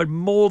enjoyed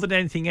more than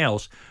anything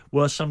else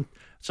were some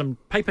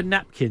paper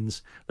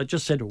napkins that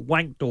just said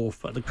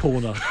Wankdorf at the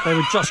corner. They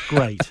were just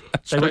great.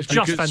 They were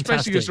just fantastic.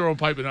 Especially because they're on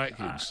paper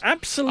napkins.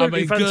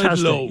 Absolutely fantastic. Good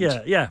Lord.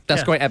 Yeah.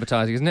 That's great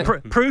advertising, isn't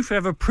it? Proof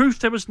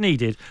there was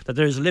needed that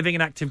there is a living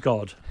and active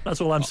God. That's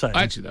all I'm saying.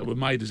 Actually, they were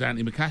made as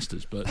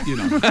antimacassars, but, you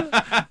know.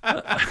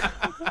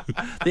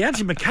 The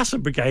anti-Macassar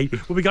brigade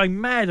will be going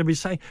mad and be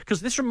saying,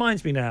 because this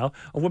reminds me now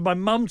of when my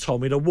mum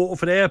told me that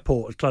Waterford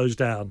Airport had closed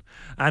down.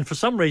 And for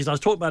some reason, I was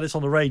talking about this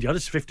on the radio,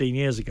 this is 15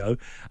 years ago,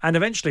 and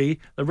eventually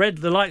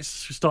the lights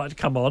started to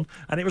come on,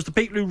 and it was the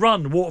people who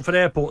run Waterford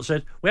Airport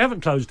said, we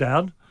haven't closed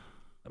down.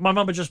 My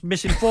mum had just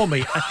misinformed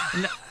me,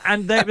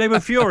 and they were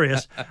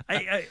furious.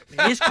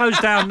 It's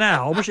closed down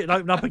now. I wish it had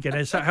opened up again.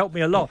 It's helped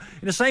me a lot.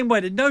 In the same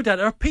way that no doubt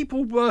there are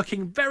people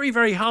working very,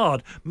 very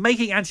hard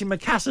making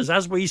anti-Macassars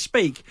as we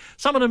speak.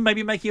 Some of them may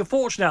be making a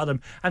fortune out of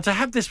them. And to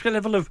have this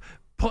level of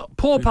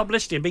poor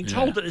publicity and being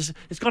told that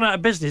it's gone out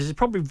of business is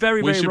probably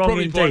very, very wrong indeed.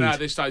 We should probably point out at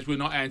this stage we're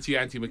not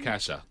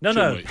anti-Macassar. No,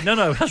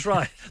 that's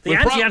right. The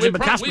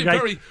anti-Macassar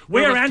brigade.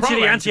 We're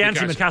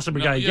anti-Macassar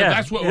brigade. Yeah,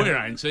 that's what we're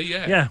anti.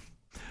 Yeah.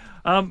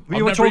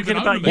 You were talking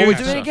about... What are we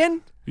doing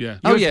again? Yeah.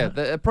 Oh, yeah,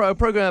 the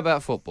program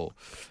about football.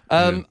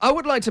 I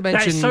would like to mention...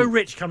 That is so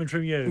rich coming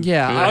from you.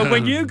 Yeah.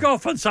 When you go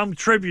off on some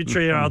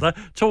tributary or other,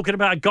 talking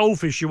about a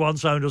goldfish you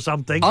once owned or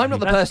something... I'm not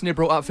the person who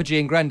brought up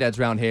Fijian granddads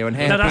round here and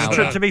hair No, that's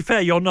powder. true. To be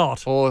fair, you're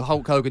not. Or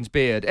Hulk Hogan's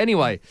beard.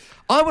 Anyway,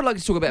 I would like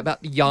to talk a bit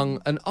about the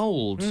young and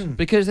old,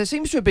 because there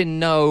seems to have been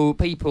no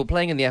people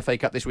playing in the FA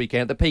Cup this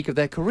weekend at the peak of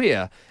their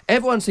career.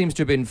 Everyone seems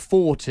to have been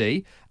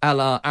 40, a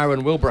la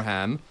Aaron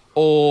Wilbraham,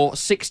 or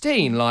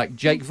 16, like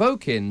Jake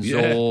Vokins,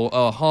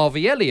 or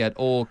Harvey Elliott,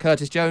 or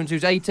Curtis Jones,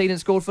 who's 18 and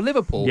scored for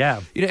Liverpool.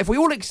 Yeah. You know, if we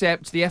all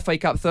accept the FA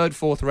Cup third,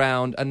 fourth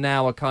round, and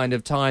now a kind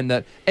of time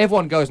that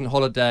everyone goes on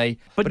holiday,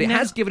 but it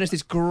has given us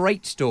this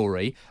great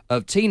story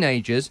of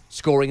teenagers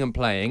scoring and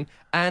playing,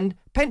 and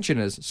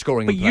pensioners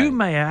scoring and playing. But you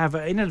may have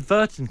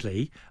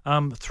inadvertently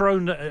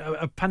thrown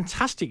a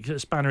fantastic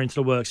spanner into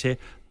the works here.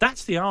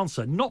 That's the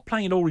answer. Not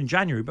playing it all in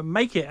January, but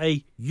make it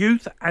a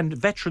youth and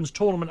veterans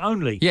tournament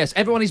only. Yes,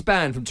 everyone is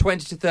banned from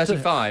 20 to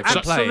 35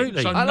 from playing.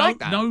 Absolutely. So I like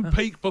that. No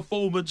peak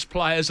performance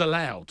players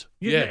allowed.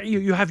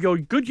 You have your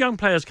good young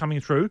players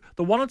coming through,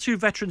 the one or two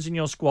veterans in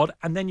your squad,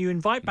 and then you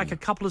invite back a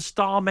couple of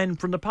star men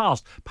from the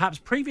past, perhaps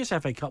previous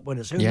FA Cup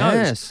winners. Who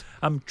knows?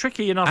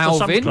 Tricky enough for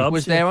some clubs. Alvin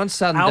was there on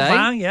Sunday.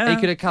 Alvin, yeah. He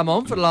could have come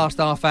on for the last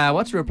half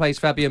hour to replace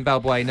Fabian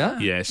Balbuena.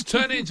 Yes,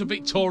 turn it into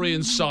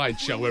Victorian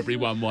sideshow,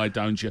 everyone, why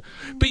don't you?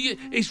 But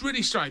it's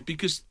really strange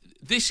because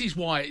this is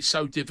why it's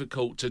so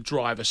difficult to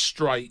drive a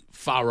straight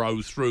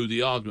furrow through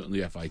the argument in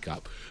the FA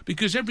Cup,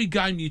 because every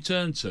game you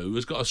turn to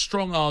has got a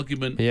strong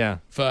argument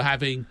for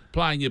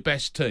playing your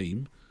best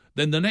team.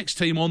 Then the next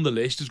team on the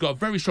list has got a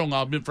very strong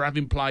argument for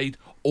having played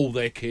all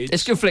their kids.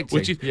 It's conflicting.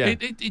 Which is,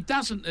 it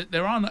doesn't.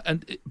 There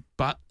aren't.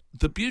 But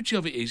the beauty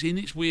of it is, in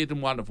its weird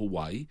and wonderful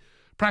way,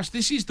 perhaps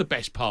this is the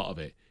best part of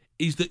it,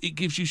 is that it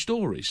gives you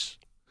stories.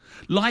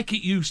 Like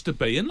it used to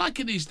be, and like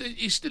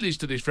it still is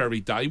to this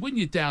very day. When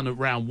you're down at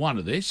round one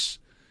of this,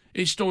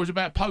 it's stories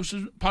about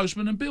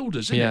postmen and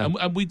builders, isn't it?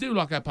 And we do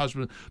like our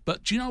postmen.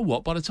 But do you know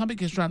what? By the time it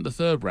gets around the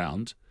third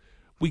round,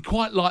 we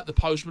quite like the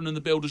postmen and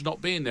the builders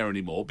not being there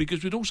anymore,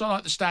 because we'd also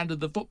like the standard of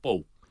the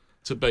football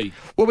to be.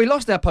 Well, we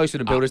lost our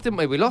postmen and builders, didn't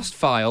we? We lost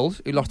Files,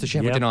 who lost to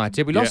Sheffield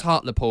United. We lost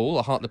Hartlepool,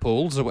 or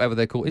Hartlepools, or whatever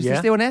they're called. Is there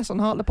still an S on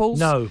Hartlepools?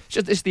 No.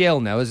 It's the L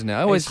now, isn't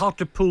it? It's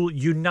Hartlepool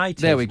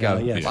United. There we go.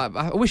 Yes.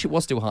 I wish it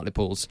was still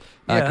Hartlepools,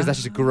 because that's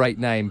just a great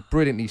name.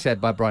 Brilliantly said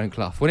by Brian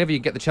Clough. Whenever you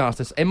get the chance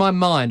to... In my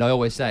mind, I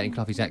always say it in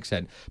Clough's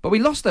accent. But we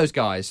lost those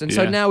guys, and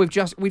so now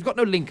we've got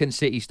no Lincoln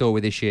City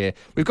story this year.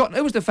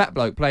 Who was the fat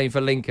bloke playing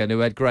for Lincoln who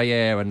had grey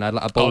hair and had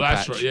like a ball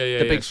patch? Right.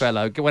 The big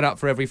fellow went up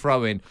for every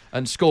throw-in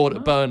and scored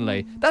at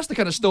Burnley. That's the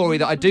kind of story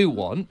that I do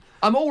want.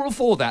 I'm all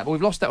for that, but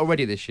we've lost that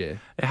already this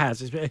year. It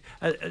has.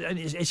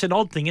 It's an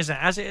odd thing, isn't it?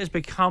 As it has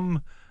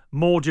become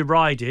more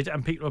derided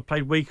and people have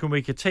played weaker and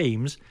weaker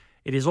teams,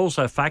 it is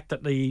also a fact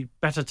that the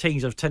better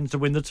teams have tended to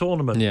win the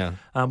tournament. Yeah.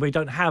 We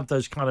don't have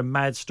those kind of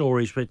mad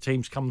stories where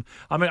teams come...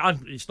 I mean,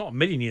 it's not a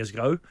million years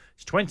ago.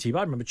 It's 20, but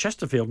I remember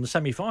Chesterfield in the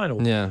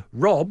semi-final. Yeah.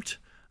 Robbed.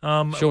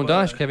 Sean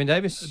Dyche, Kevin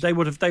Davis. They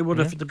would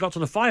have got to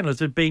the final if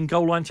there'd been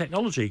goal line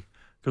technology,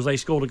 because they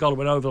scored a goal that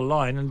went over the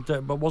line and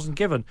but wasn't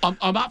given.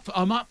 I'm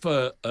up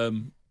for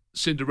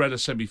Cinderella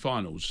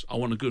semi-finals. I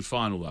want a good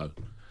final though.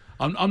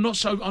 I'm not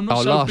so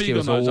last big year on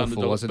was those awful,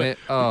 underdogs, wasn't it?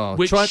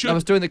 I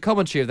was doing the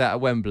commentary of that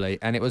at Wembley,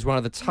 and it was one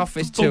of the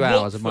toughest 2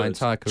 hours of my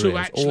entire career. To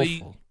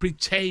actually awful.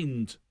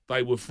 Pretend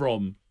they were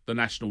from the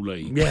National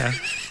League. Yeah.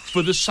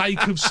 For the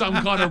sake of some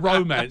kind of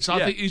romance.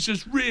 I think it's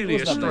just really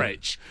a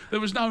stretch. There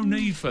was no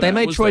need for that. They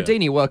made Troy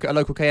Deeney work at a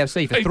local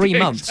KFC for 3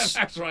 months.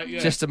 That's right, yeah.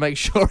 Just to make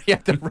sure he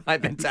had the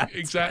right mentality.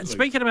 Exactly.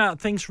 Speaking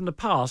about things from the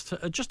past,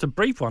 just a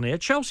brief one here.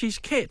 Chelsea's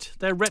kit,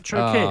 their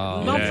retro kit.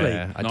 Lovely.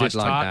 Yeah, I Nice did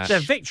like touch. that.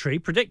 Their victory,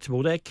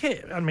 predictable. Their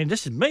kit. I mean,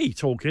 this is me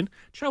talking.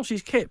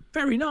 Chelsea's kit,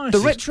 very nice. The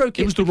retro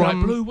kit. It was the right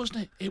blue,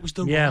 wasn't it? It was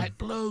the right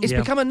blue. It's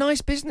become a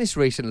nice business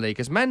recently,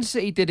 because Man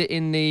City did it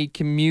in the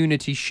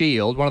Community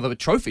Shield, one of of the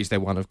trophies they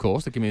won, of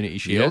course, the Community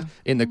Shield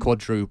in the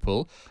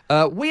quadruple.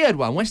 We had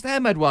one. West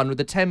Ham had one with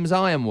the Thames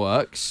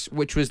Ironworks,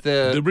 which was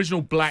the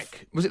original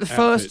black. Was it the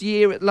first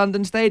year at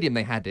London Stadium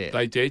they had it?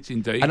 They did,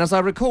 indeed. And as I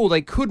recall,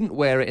 they couldn't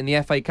wear it in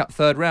the FA Cup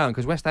third round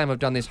because West Ham have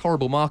done this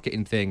horrible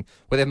marketing thing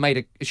where they've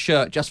made a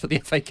shirt just for the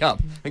FA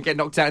Cup and get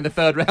knocked out in the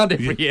third round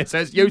every year, so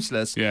it's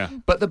useless. Yeah.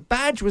 But the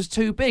badge was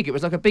too big. It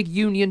was like a big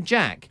Union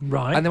Jack.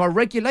 Right. And there are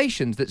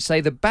regulations that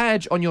say the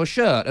badge on your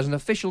shirt as an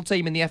official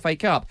team in the FA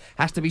Cup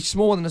has to be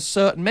smaller than a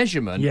certain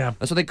measurement. Yeah.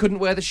 And so they couldn't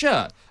wear the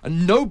shirt.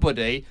 And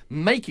nobody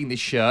making this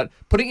shirt,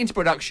 putting it into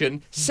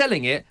production,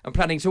 selling it, and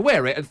planning to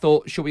wear it, and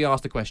thought, should we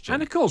ask the question?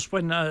 And of course,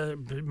 when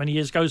many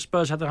years ago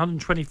Spurs had their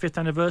 125th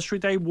anniversane,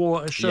 they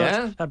wore a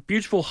shirt, a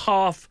beautiful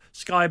half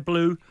sky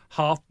blue,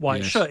 half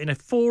white shirt in a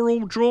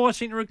 4-4 draw, I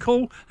seem to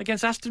recall,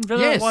 against Aston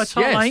Villa at White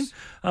Hart Lane.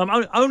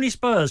 Only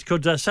Spurs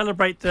could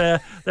celebrate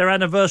their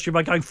anniversary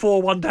by going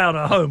 4-1 down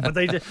at home, but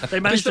they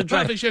managed to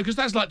drag. Because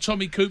that's like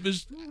Tommy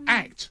Cooper's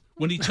act.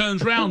 When he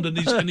turns round and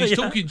he's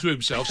talking to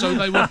himself, so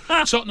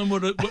Tottenham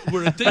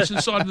were a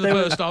decent side in the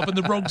first half and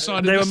the wrong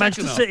side in the second half. They were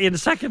Manchester City in the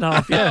second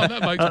half,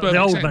 that makes perfect the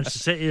old sense. Manchester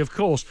City, of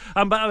course.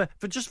 But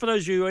for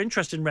those of you who are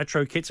interested in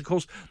retro kits, of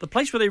course, the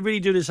place where they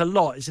really do this a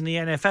lot is in the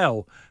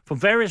NFL for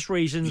various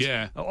reasons.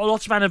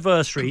 Lots of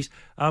anniversaries.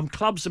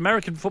 Clubs,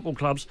 American football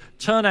clubs,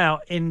 turn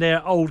out in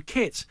their old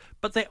kits.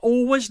 But they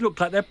always look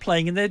like they're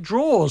playing in their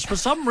drawers. For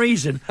some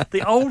reason,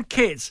 the old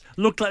kits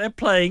look like they're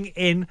playing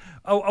in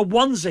a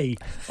onesie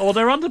or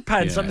their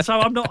underpants. And so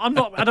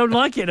I don't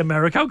like it in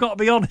America. I've got to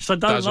be honest. I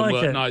don't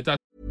like it. No, it doesn't.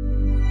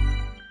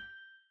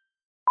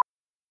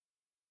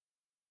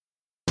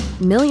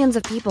 Millions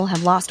of people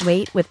have lost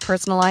weight with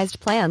personalized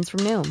plans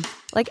from Noom.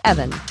 Like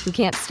Evan, who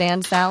can't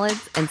stand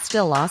salads and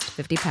still lost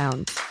 50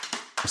 pounds.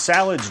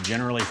 Salads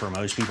generally for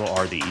most people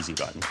are the easy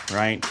button,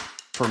 right?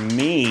 For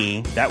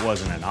me, that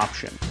wasn't an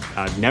option.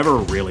 I never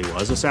really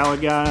was a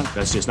salad guy.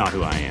 That's just not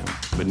who I am.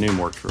 But Noom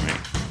worked for me.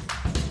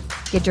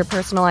 Get your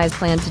personalized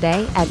plan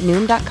today at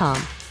Noom.com.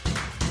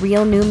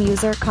 Real Noom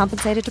user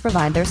compensated to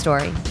provide their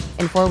story.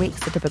 In 4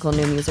 weeks, the typical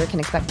Noom user can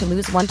expect to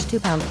lose 1 to 2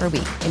 pounds per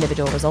week.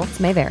 Individual results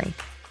may vary.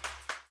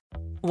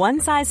 One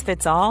size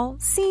fits all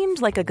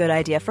seemed like a good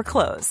idea for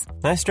clothes.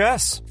 Nice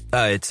dress.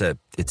 It's a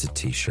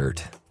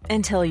T-shirt.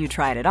 Until you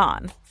tried it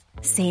on.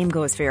 Same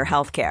goes for your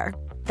healthcare.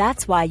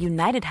 That's why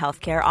United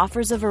Healthcare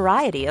offers a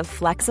variety of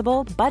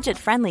flexible,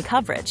 budget-friendly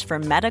coverage for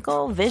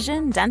medical,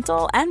 vision,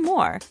 dental, and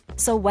more.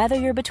 So whether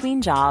you're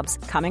between jobs,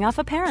 coming off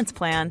a parent's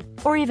plan,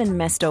 or even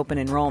missed open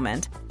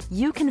enrollment,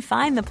 you can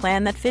find the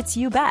plan that fits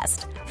you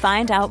best.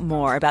 Find out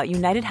more about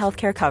United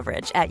Healthcare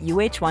coverage at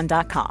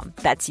uh1.com.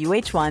 That's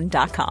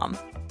uh1.com.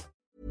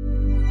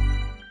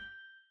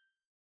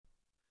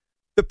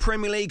 The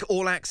Premier League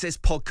All Access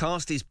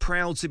podcast is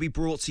proud to be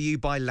brought to you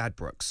by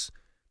Ladbrokes.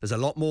 There's a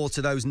lot more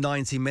to those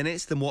 90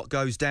 minutes than what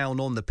goes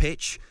down on the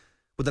pitch.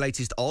 With the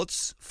latest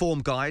odds, form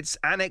guides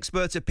and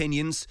expert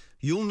opinions,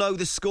 you'll know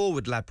the score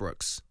with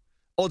Ladbrokes.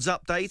 Odds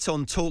update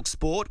on Talk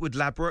Sport with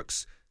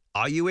Ladbrokes.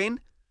 Are you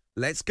in?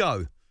 Let's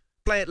go.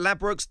 Play at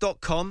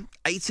ladbrokes.com,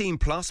 18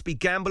 plus,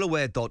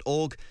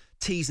 begambleaware.org.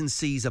 T's and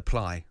C's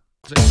apply.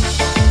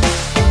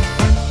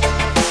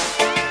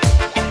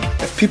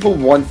 If people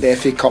want the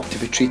FA Cup to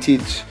be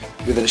treated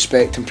with the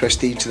respect and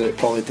prestige that it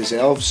probably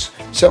deserves,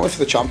 certainly for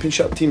the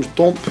Championship teams,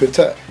 don't put it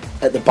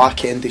at the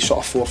back end of sort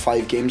of 4 or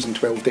 5 games in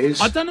 12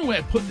 days. I don't know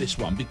where to put this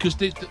one because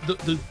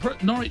the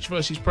Norwich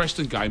versus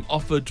Preston game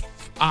offered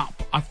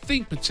up, I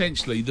think,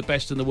 potentially the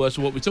best and the worst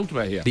of what we talked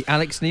about here. The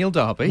Alex Neil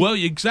derby. Well,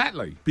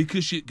 exactly,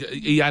 because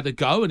he had a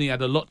go and he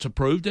had a lot to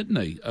prove, didn't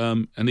he?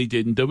 And he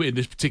didn't do it in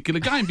this particular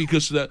game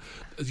because the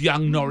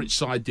young Norwich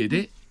side did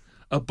it.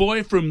 A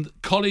boy from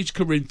College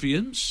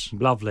Corinthians.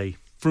 Lovely.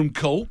 From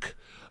Cork.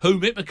 Who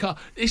Mick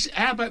McCarthy...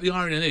 How about the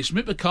irony of this?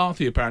 Mick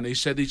McCarthy apparently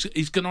said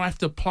he's going to have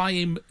to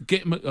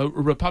get him a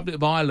Republic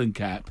of Ireland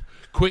cap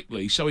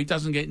quickly so he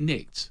doesn't get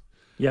nicked.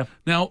 Yeah.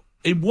 Now,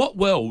 in what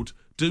world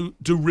do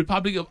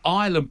Republic of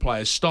Ireland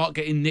players start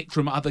getting nicked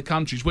from other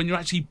countries when you're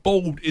actually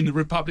bald in the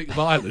Republic of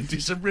Ireland?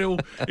 It's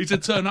a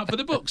turn up for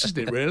the books,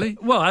 isn't it, really?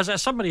 Well, as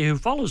somebody who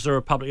follows the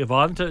Republic of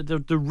Ireland,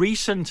 the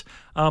recent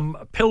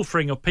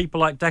pilfering of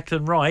people like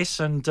Declan Rice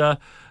and...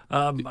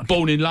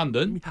 born in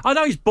London. I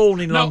know he's born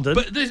in London.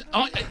 But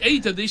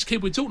this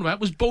kid we're talking about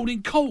was born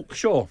in Cork.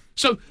 Sure.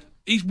 So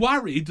he's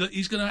worried that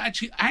he's going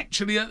to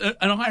actually an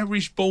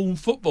Irish-born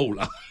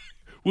footballer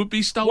would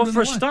be stolen Well,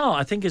 for away. a start,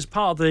 I think it's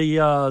part of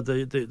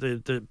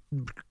the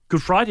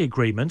Good Friday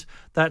Agreement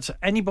that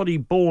anybody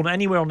born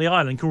anywhere on the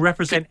island can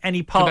represent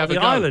any part of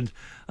the island.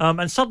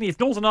 And suddenly, if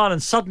Northern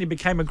Ireland suddenly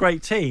became a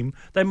great team,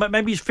 then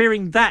maybe he's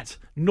fearing that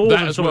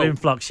northern sort of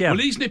influx. Yeah. Well,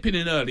 he's nipping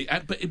in early.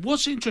 But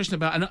what's interesting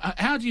about, and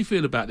how do you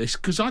feel about this?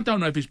 Because I don't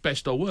know if it's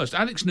best or worst.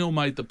 Alex Neil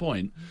made the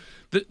point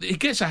that he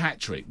gets a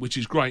hat-trick, which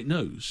is great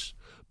news.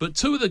 But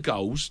 2 of the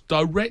goals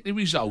directly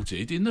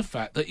resulted in the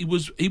fact that he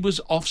was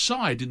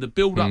offside in the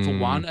build-up for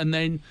one, and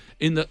then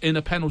in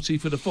a penalty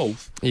for the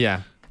 4th.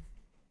 Yeah.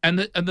 And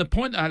the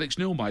point that Alex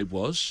Neil made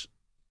was,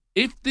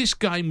 if this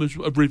game was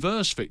a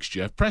reverse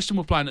fixture, if Preston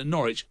were playing at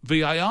Norwich,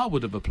 VAR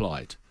would have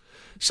applied.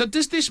 So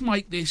does this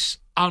make this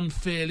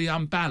unfairly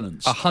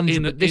unbalanced?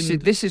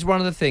 100%. This is one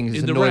of the things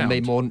that's annoyed me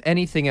more than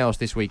anything else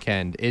this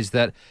weekend, is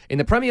that in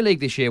the Premier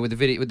League this year with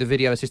the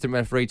video assistant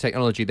referee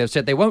technology, they've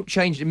said they won't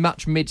change it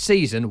much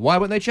mid-season. Why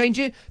won't they change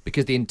it?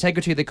 Because the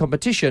integrity of the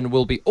competition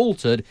will be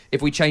altered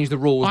if we change the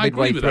rules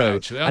midway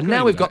through. And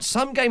now we've got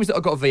some games that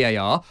have got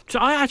VAR. So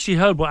I actually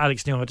heard what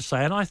Alex Neil had to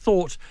say, and I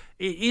thought,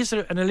 it is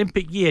an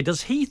Olympic year.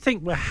 Does he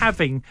think we're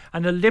having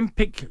an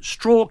Olympic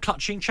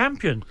straw-clutching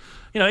champion?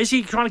 Is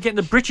he trying to get in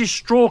the British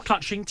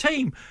straw-clutching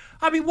team?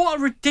 I mean, what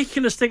a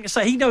ridiculous thing to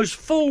say. He knows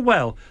full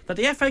well that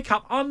the FA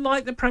Cup,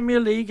 unlike the Premier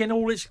League in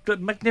all its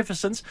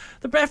magnificence,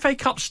 the FA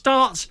Cup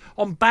starts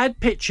on bad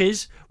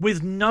pitches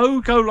with no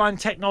goal line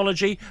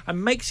technology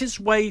and makes its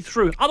way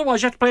through.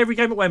 Otherwise, you have to play every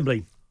game at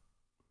Wembley.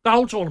 The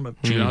whole tournament.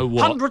 Do you know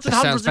what? Hundreds and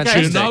hundreds of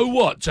games. Do you know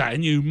what,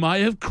 Dan? You may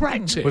have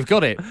cracked it. We've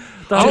got it.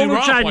 The whole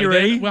of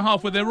January. We're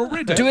halfway there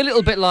already. Do a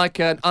little bit like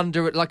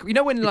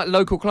when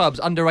local clubs,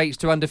 under 8s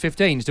to under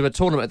 15s, do a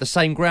tournament at the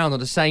same ground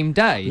on the same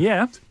day.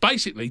 Yeah.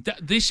 Basically,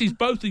 this is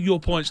both of your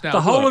points now.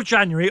 The whole of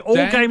January, all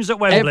games at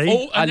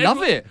Wembley. I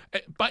love it.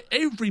 But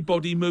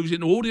everybody moves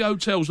into all the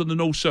hotels on the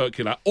North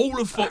Circular.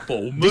 All of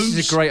football moves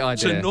is a great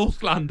idea. to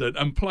North London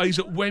and plays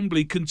at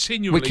Wembley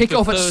continually. We kick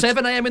off at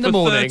 7 a.m. in the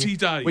morning. 30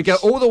 days. We go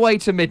all the way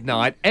to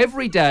midnight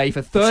every day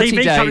for 30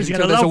 TV days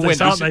until there's a winner.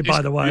 This, aren't they,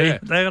 by the way? Yeah.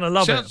 They're going to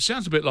love it.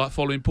 Sounds a bit like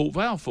following Port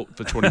Vale for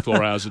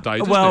 24 hours a day,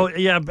 doesn't well, it?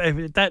 yeah,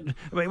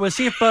 we'll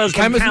see if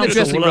Bursland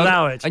Council will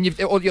allow it. And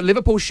your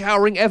Liverpool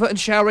showering, Everton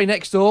showering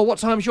next door. What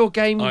time's your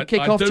game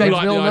kick off,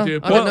 James Milner?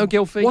 I don't know,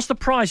 Gilfie. What's the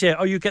prize here?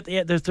 Oh, you get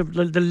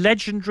the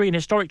legendary and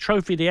historic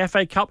trophy, the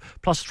FA Cup,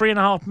 plus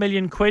 £3.5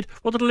 million.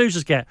 What do the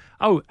losers get?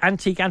 Oh,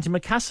 antique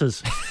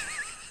antimacassars.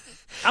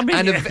 I mean,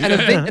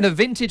 and a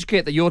vintage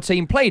kit that your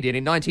team played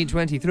in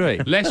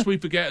 1923. Lest we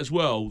forget as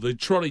well the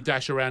trolley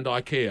dash around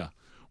IKEA,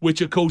 which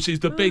of course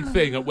is the big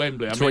thing at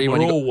Wembley. I mean,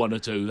 we all want to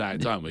do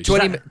that, don't we?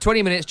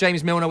 20 minutes,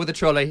 James Milner with a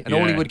trolley, and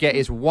all he would get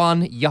is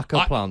one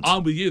yucca plant.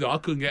 I'm with you, though. I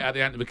couldn't get out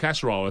the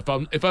antimacassar roll. If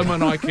I'm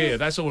on IKEA,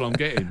 that's all I'm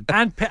getting.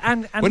 And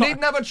we need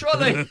another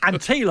trolley.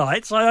 And tea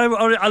lights. I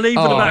leave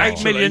with about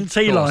 8 million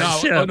tea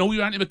lights. No, and all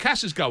your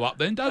antimacassars go up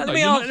then, don't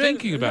they? You're not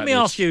thinking about this. Let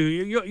me ask you.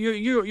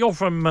 You're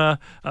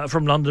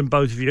from London,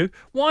 both of you.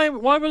 Why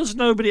was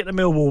nobody at the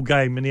Millwall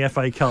game in the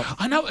FA Cup?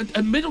 I know, and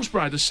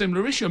Middlesbrough had a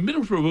similar issue.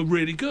 Middlesbrough were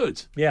really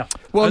good. Yeah.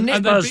 Well,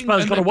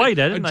 Spurs got away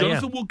there, didn't they?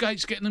 Jonathan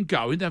Woodgate's getting them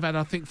going. They've had,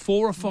 I think,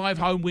 4 or 5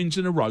 home wins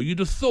in a row. You'd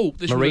have thought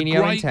this was a great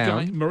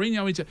game.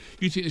 Mourinho in town.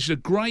 You think this is a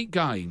great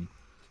game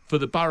for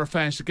the Borough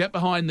fans to get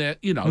behind their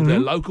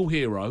local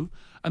hero,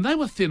 and they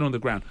were thin on the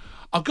ground.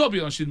 I've got to be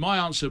honest with you, my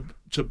answer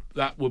to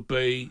that would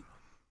be,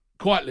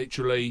 quite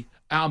literally,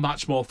 how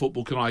much more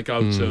football can I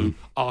go to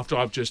after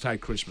I've just had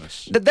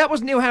Christmas? That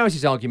was Neil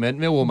Harris's argument,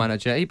 Millwall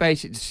manager.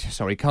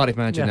 Cardiff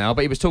manager now,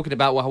 but he was talking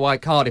about why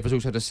Cardiff was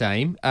also the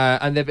same.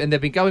 And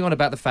they've been going on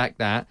about the fact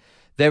that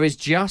there is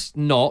just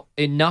not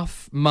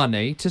enough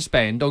money to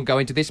spend on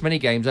going to this many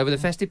games over the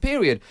festive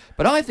period.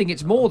 But I think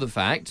it's more the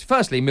fact,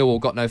 firstly, Millwall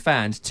got no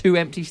fans, 2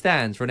 empty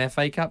stands for an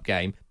FA Cup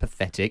game.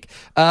 Pathetic.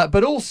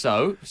 But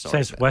also...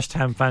 Says West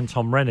Ham fan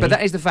Tom Rennie. But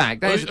that is the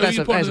fact. That's a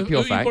pure fact.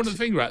 You're pointing the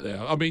finger out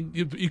there. I mean,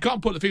 you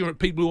can't put the finger at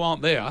people who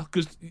aren't there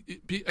because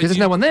there's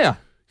no one there.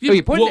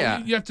 You're pointing it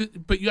at? You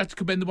have to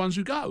commend the ones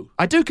who go.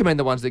 I do commend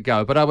the ones that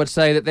go, but I would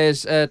say that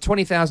there's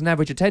 20,000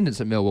 average attendance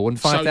at Millwall and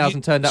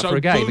 5,000 turned up for a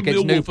game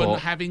against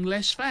Newport. For having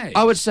less fans.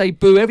 I would say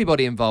boo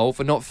everybody involved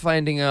for not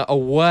finding a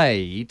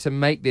way to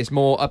make this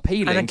more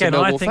appealing to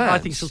Millwall fans. I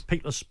think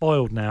people are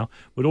spoiled now.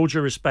 With all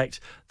due respect,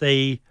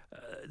 the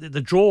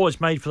draw is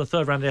made for the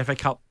third round of the FA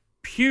Cup.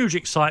 Huge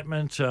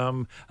excitement. Here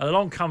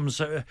comes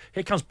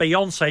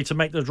Beyonce to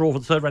make the draw for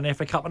the third round of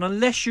the FA Cup. And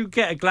unless you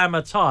get a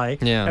glamour tie,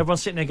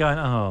 everyone's sitting there going,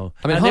 oh.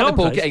 I mean,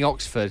 Hartlepool getting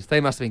Oxford,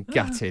 they must have been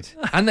gutted.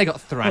 And they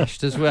got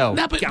thrashed as well.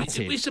 Gutted.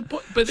 See,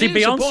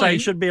 Beyonce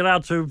should be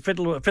allowed to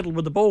fiddle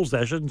with the balls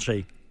there, shouldn't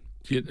she?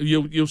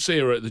 You'll see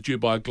her at the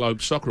Dubai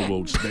Globe Soccer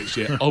Awards next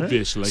year,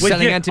 obviously.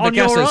 Selling antimacassars. On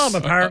your arm,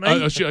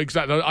 apparently.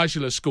 Exactly. I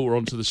shall escort her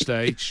onto the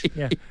stage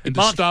in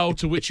the style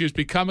to which she has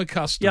become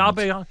accustomed. Yeah, I'll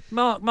be.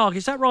 Mark,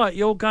 is that right?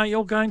 You're going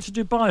to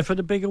Dubai for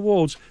the big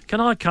awards. Can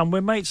I come?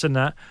 We're mates and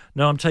that.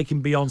 No, I'm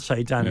taking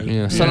Beyonce, Danny.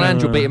 Yeah.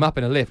 Solange will beat him up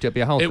in a lift. It'll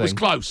be a whole thing. It was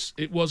close.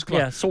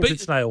 Yeah, salted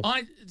snail.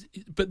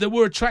 But there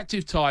were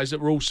attractive ties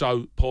that were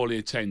also poorly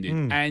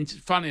attended. And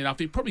funny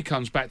enough, it probably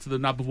comes back to the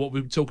nub of what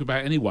we were talking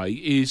about anyway,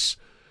 is...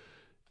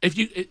 If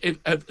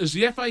as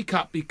the FA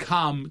Cup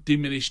become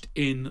diminished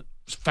in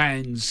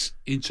fans'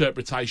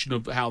 interpretation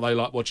of how they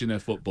like watching their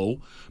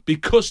football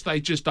because they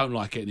just don't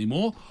like it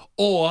anymore,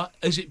 or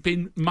has it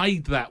been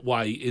made that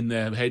way in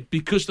their head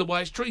because of the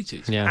way it's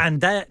treated? Yeah.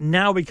 And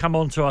now we come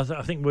on to,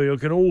 I think we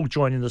can all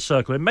join in the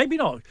circle, and maybe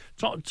not.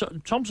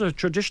 Tom's a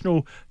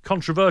traditional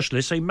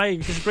controversialist, so he may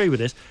disagree with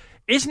this.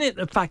 Isn't it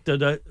the fact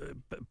that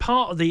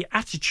part of the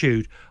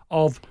attitude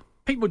of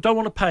people don't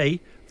want to pay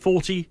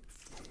 40,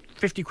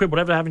 50 quid,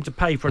 whatever they're having to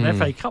pay for an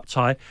FA Cup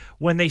tie,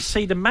 when they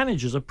see the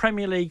managers of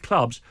Premier League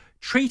clubs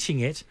treating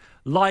it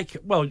like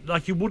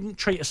you wouldn't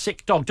treat a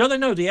sick dog. Don't they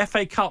know the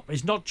FA Cup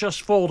is not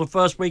just for the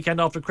first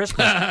weekend after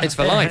Christmas? It's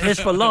for life. It's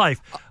for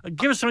life.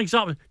 Give us some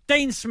examples.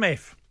 Dean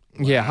Smith.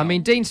 Yeah, I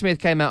mean, Dean Smith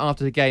came out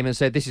after the game and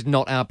said this is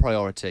not our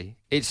priority.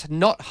 It's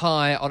not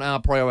high on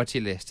our priority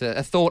list.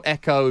 A thought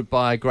echoed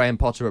by Graham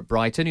Potter at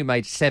Brighton, who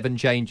made 7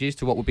 changes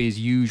to what would be his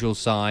usual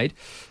side.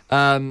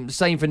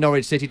 Same for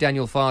Norwich City,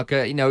 Daniel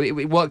Farke.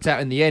 It worked out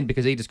in the end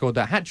because he just scored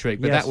that hat-trick,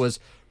 but that was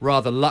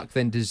rather luck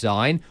than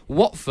design.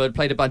 Watford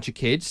played a bunch of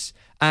kids.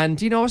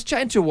 And, I was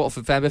chatting to a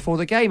Watford fan before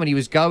the game and he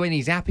was going,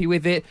 he's happy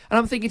with it. And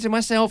I'm thinking to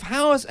myself,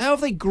 how have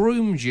they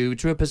groomed you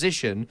to a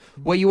position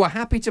where you are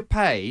happy to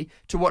pay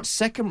to watch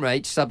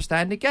second-rate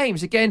substandard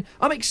games? Again,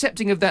 I'm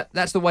accepting of that.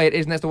 That's the way it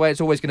is and that's the way it's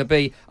always going to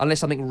be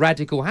unless something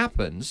radical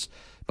happens.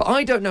 But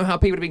I don't know how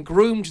people have been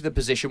groomed to the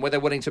position where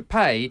they're willing to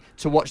pay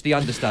to watch the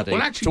understudy,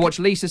 to watch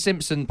Lisa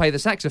Simpson play the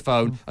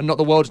saxophone and not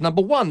the world's #1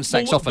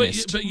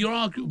 saxophonist. But you're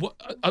arguing,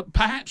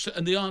 perhaps,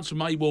 and the answer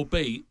may well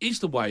be,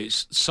 is the way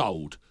it's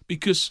sold.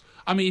 Because,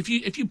 I mean,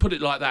 if you put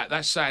it like that,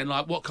 that's saying,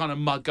 like, what kind of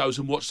mug goes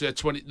and watches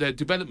their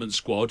development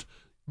squad?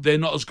 They're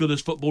not as good as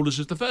footballers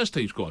as the first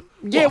team squad.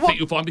 Yeah, I think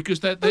you'll find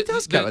because they're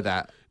does go with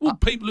that. Well,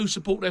 people who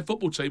support their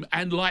football team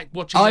and like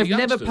watching their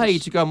youngsters. I've never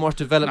paid to go and watch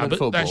development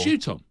football. That's you,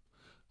 Tom.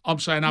 I'm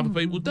saying other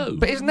people do.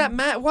 But isn't that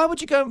mad? Why would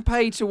you go and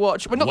pay to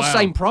watch? Well, not the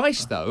same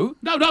price, though.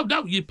 No.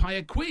 You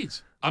pay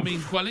 £1. I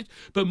mean, quality.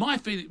 But my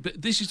feeling,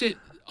 but this is it.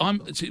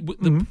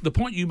 The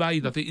point you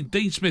made, I think,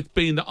 Dean Smith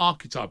being the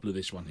archetype of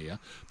this one here,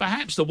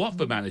 perhaps the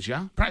Watford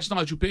manager, perhaps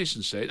Nigel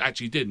Pearson said,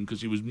 actually didn't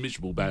because he was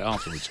miserable about it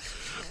afterwards.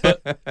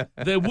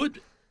 But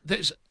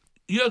there's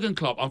Jurgen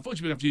Klopp,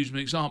 unfortunately we have to use him as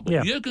an example.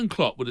 Yeah. Jurgen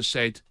Klopp would have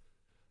said,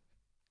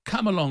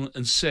 come along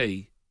and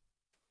see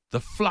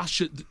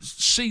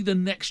see the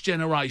next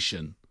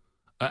generation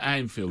at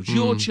Anfield. It's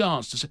your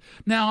chance to say.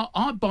 Now,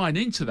 I'm buying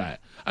into that.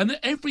 And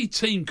every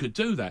team could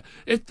do that.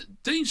 If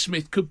Dean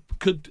Smith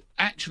could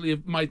actually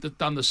have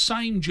done the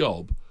same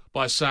job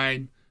by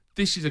saying,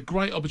 this is a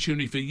great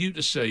opportunity for you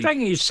to see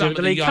some of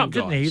the young guys.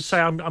 Didn't he? He'd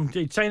say,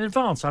 he'd say in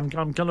advance, I'm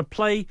going to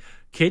play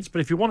kids, but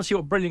if you want to see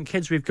what brilliant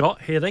kids we've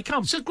got, here they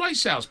come. It's a great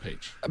sales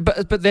pitch.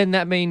 But then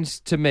that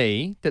means, to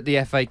me, that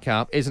the FA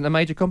Cup isn't a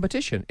major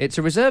competition. It's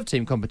a reserve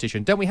team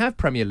competition. Don't we have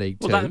Premier League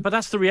too? But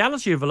that's the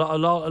reality of a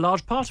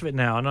large part of it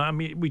now. And I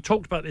mean, we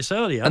talked about this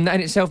earlier. And that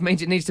in itself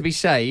means it needs to be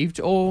saved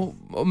or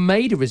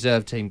made a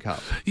reserve team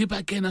cup. Yeah,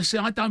 but again,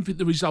 I don't think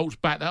the results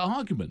back that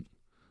argument.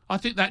 I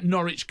think that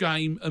Norwich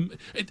game.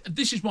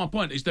 This is my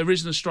point: is there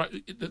isn't a strike.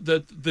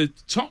 The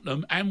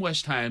Tottenham and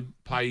West Ham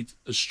played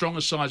as strong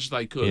a sides as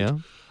they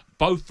could,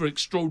 both for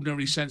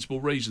extraordinarily sensible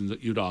reasons.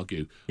 That you'd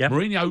argue. Yep.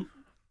 Mourinho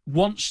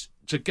wants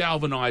to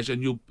galvanise,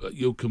 and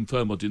you'll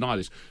confirm or deny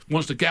this.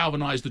 Wants to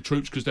galvanise the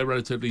troops because they're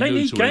relatively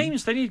new to him.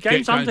 They need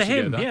games under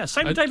him. Together. Yeah,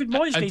 same with David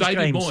Moyes. And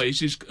David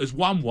Moyes has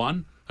won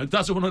one and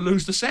doesn't want to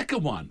lose the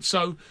second one.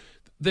 So.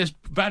 There's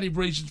valid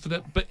reasons for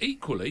that, but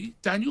equally,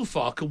 Daniel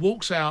Farke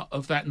walks out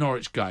of that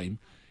Norwich game.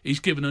 He's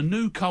given a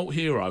new cult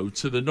hero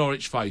to the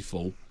Norwich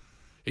faithful.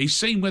 He's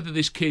seen whether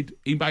this kid,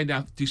 he may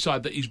now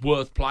decide that he's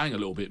worth playing a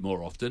little bit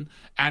more often,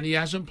 and he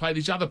hasn't played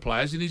his other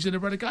players, and he's in a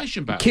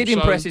relegation battle. Kid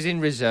impresses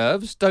in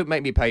reserves. Don't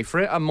make me pay for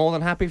it. I'm more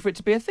than happy for it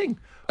to be a thing.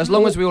 As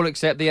long as we all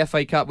accept the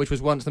FA Cup, which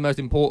was once the most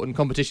important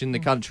competition in the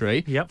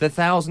country, the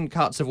 1,000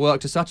 cuts have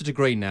worked to such a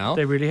degree now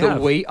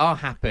that we are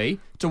happy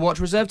to watch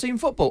reserve team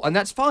football, and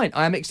that's fine.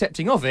 I am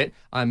accepting of it.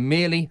 I'm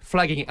merely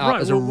flagging it up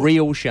as a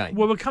real shame.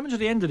 Well, we're coming to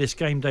the end of this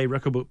Game Day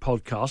Record Book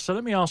podcast, so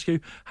let me ask you,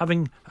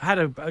 having had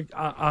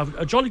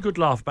a jolly good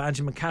laugh about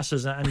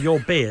anti-macassars and your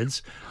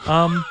beards,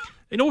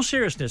 in all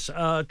seriousness,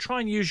 try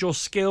and use your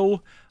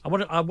skill.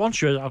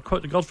 I'll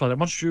quote the Godfather, I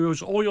want you to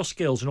use all your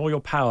skills and all your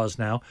powers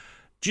now.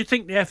 Do you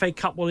think the FA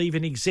Cup will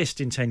even exist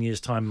in 10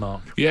 years' time,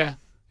 Mark? Yeah,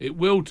 it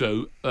will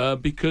do,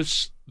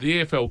 because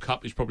the EFL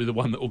Cup is probably the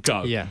one that will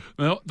go. Yeah.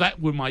 Well,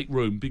 that will make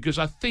room, because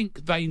I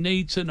think they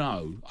need to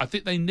know. I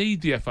think they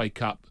need the FA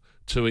Cup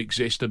to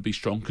exist and be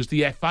strong, because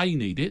the FA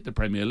need it. The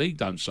Premier League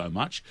don't so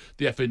much.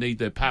 The FA need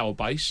their power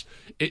base.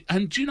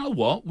 And do you know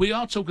what? We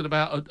are talking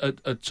about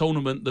a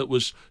tournament that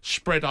was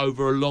spread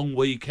over a long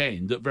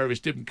weekend at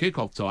various different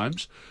kick-off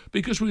times,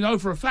 because we know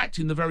for a fact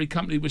in the very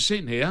company we're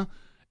sitting here,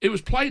 it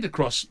was played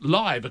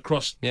live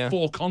across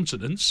 4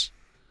 continents.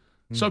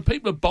 So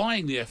people are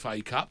buying the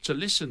FA Cup to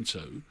listen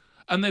to,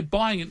 and they're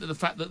buying into the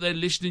fact that they're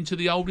listening to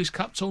the oldest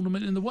cup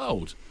tournament in the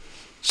world.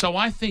 So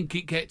I think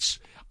it gets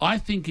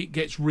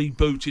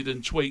rebooted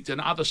and tweaked,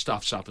 and other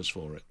stuff suffers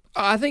for it.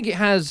 I think it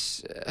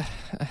has,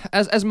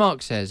 as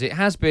Mark says, it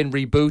has been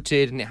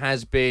rebooted and it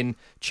has been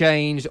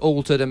changed,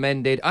 altered,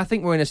 amended. I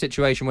think we're in a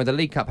situation where the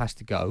League Cup has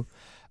to go.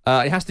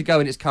 It has to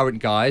go in its current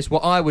guise.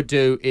 What I would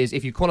do is,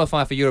 if you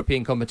qualify for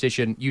European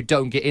competition, you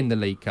don't get in the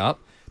League Cup,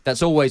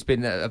 That's always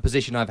been a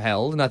position I've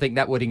held, and I think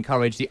that would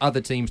encourage the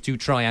other teams to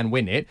try and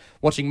win it.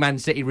 Watching Man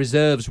City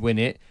reserves win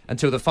it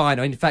until the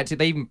final. In fact,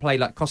 they even play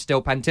like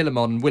Costel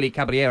Pantilimon and Willy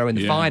Caballero in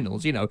the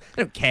finals. You know,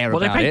 they don't care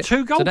about it. Well, they played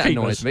two goalkeepers. So that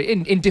annoys me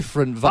in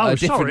different finals.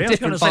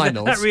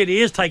 That really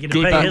is taking a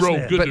beat,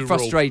 isn't it? But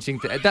frustrating.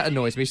 That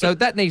annoys me. So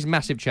that needs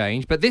massive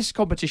change. But this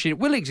competition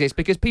will exist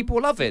because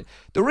people love it.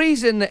 The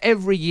reason that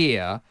every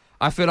year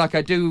I feel like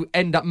I do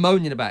end up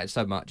moaning about it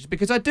so much is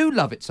because I do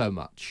love it so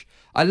much.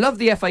 I love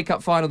the FA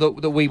Cup final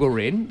that we were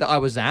in, that I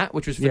was at,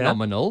 which was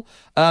phenomenal.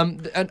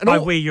 And by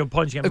we, you're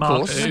pointing at Mark. Of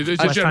course.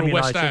 It's a general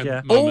West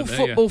Ham moment. All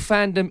football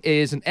fandom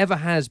is, and ever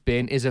has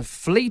been, is a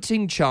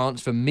fleeting chance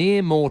for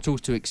mere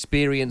mortals to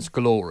experience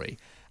glory.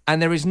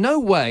 And there is no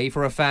way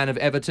for a fan of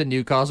Everton,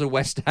 Newcastle,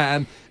 West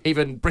Ham,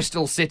 even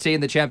Bristol City in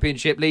the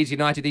Championship, Leeds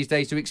United these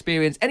days to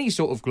experience any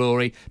sort of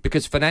glory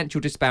because financial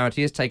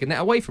disparity has taken that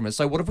away from us.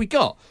 So what have we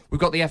got?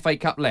 We've got the FA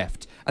Cup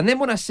left. And then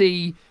when I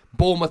see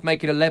Bournemouth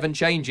making 11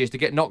 changes to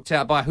get knocked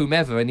out by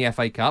whomever in the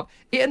FA Cup,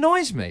 it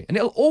annoys me, and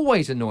it'll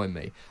always annoy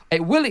me.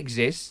 It will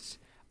exist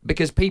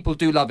because people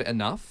do love it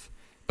enough,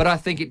 but I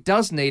think it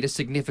does need a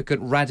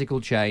significant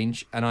radical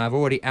change, and I've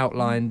already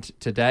outlined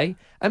today,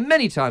 and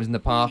many times in the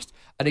past,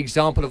 an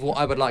example of what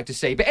I would like to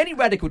see. But any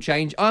radical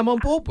change, I'm on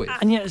board with.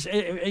 And yes,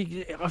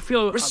 I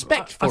feel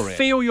respect for it. I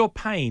feel your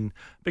pain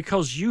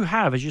because you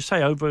have, as you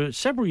say, over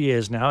several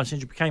years now,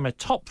 since you became a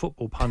top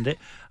football pundit,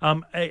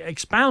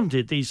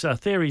 expounded these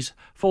theories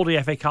for the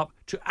FA Cup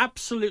to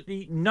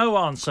absolutely no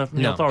answer from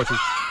the authorities.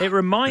 It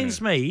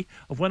reminds me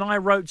of when I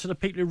wrote to the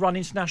people who run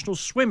international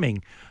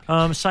swimming,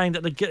 saying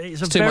that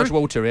it's too much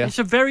water. Yeah, it's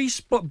a very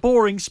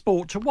boring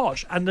sport to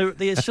watch. And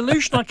the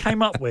solution I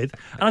came up with,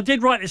 and I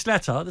did write this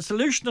letter. The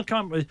solution I came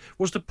up with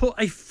was to put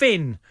a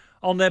fin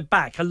on their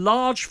back, a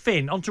large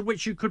fin onto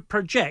which you could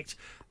project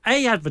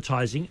A,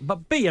 advertising,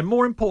 but B, and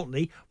more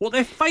importantly, what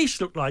their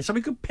face looked like. So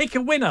we could pick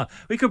a winner.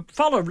 We could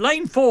follow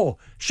lane 4.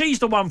 She's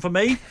the one for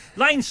me.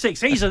 Lane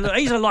 6. He's a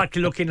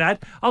likely looking lad.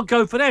 I'll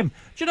go for them. Do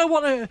you know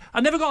what? I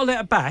never got a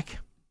letter back.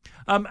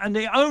 And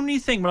the only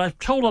thing when I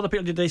told other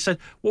people, they said,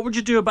 "What would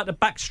you do about the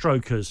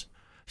backstrokers?"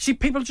 See,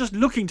 people are just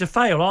looking to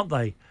fail, aren't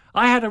they?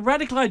 I had a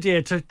radical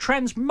idea to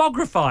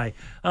transmogrify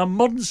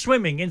modern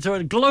swimming into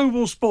a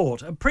global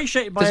sport,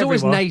 appreciated by everyone.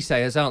 There's always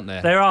naysayers, aren't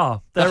there? There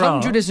are. The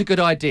 100 is a good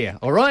idea,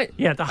 all right?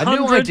 Yeah, the 100. A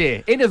new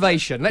idea.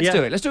 Innovation. Let's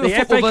do it. Let's do a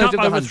football version of the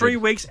 100. Over 3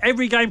 weeks,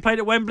 every game played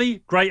at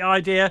Wembley, great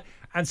idea.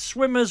 And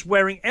swimmers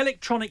wearing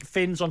electronic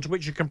fins onto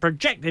which you can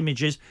project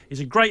images is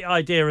a great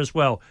idea as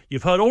well.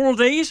 You've heard all of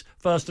these,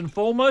 first and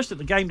foremost, at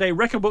the Game Day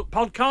Record Book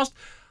podcast.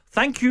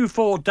 Thank you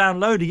for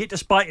downloading it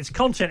despite its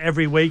content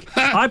every week.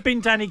 I've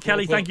been Danny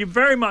Kelly. Thank you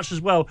very much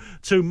as well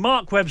to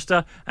Mark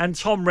Webster and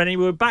Tom Rennie.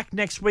 We're back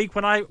next week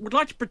when I would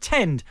like to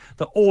pretend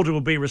that order will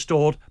be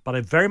restored, but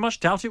I very much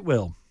doubt it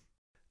will.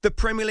 The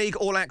Premier League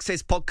All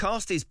Access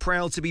podcast is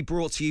proud to be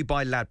brought to you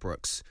by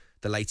Ladbrokes.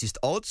 The latest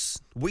odds,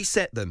 we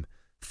set them.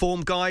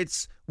 Form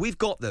guides, we've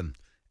got them.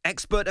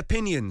 Expert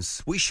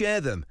opinions, we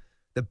share them.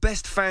 The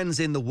best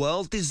fans in the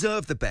world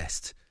deserve the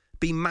best.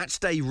 Be match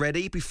day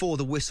ready before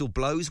the whistle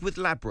blows with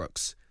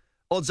Ladbrokes.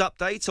 Odds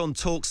update on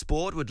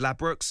TalkSport with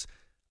Ladbrokes.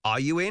 Are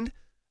you in?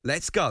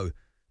 Let's go.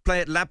 Play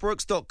at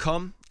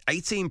ladbrokes.com.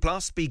 18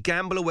 plus.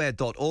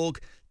 BeGambleAware.org.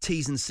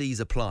 T's and C's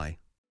apply.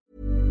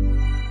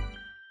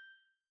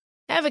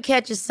 Ever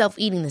catch yourself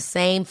eating the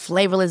same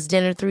flavorless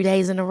dinner 3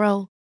 days in a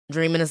row?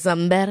 Dreaming of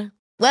something better?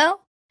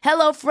 Well,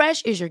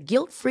 HelloFresh is your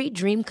guilt-free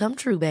dream come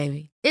true,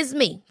 baby. It's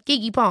me,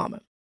 Keke Palmer.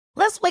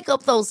 Let's wake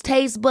up those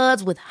taste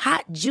buds with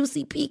hot,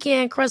 juicy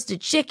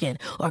pecan-crusted chicken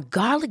or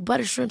garlic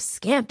butter shrimp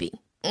scampi.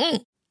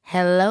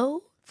 Hello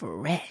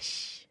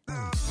Fresh.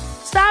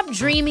 Stop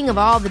dreaming of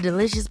all the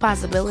delicious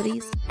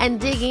possibilities and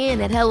dig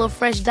in at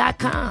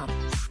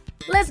HelloFresh.com.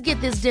 Let's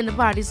get this dinner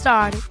party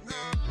started.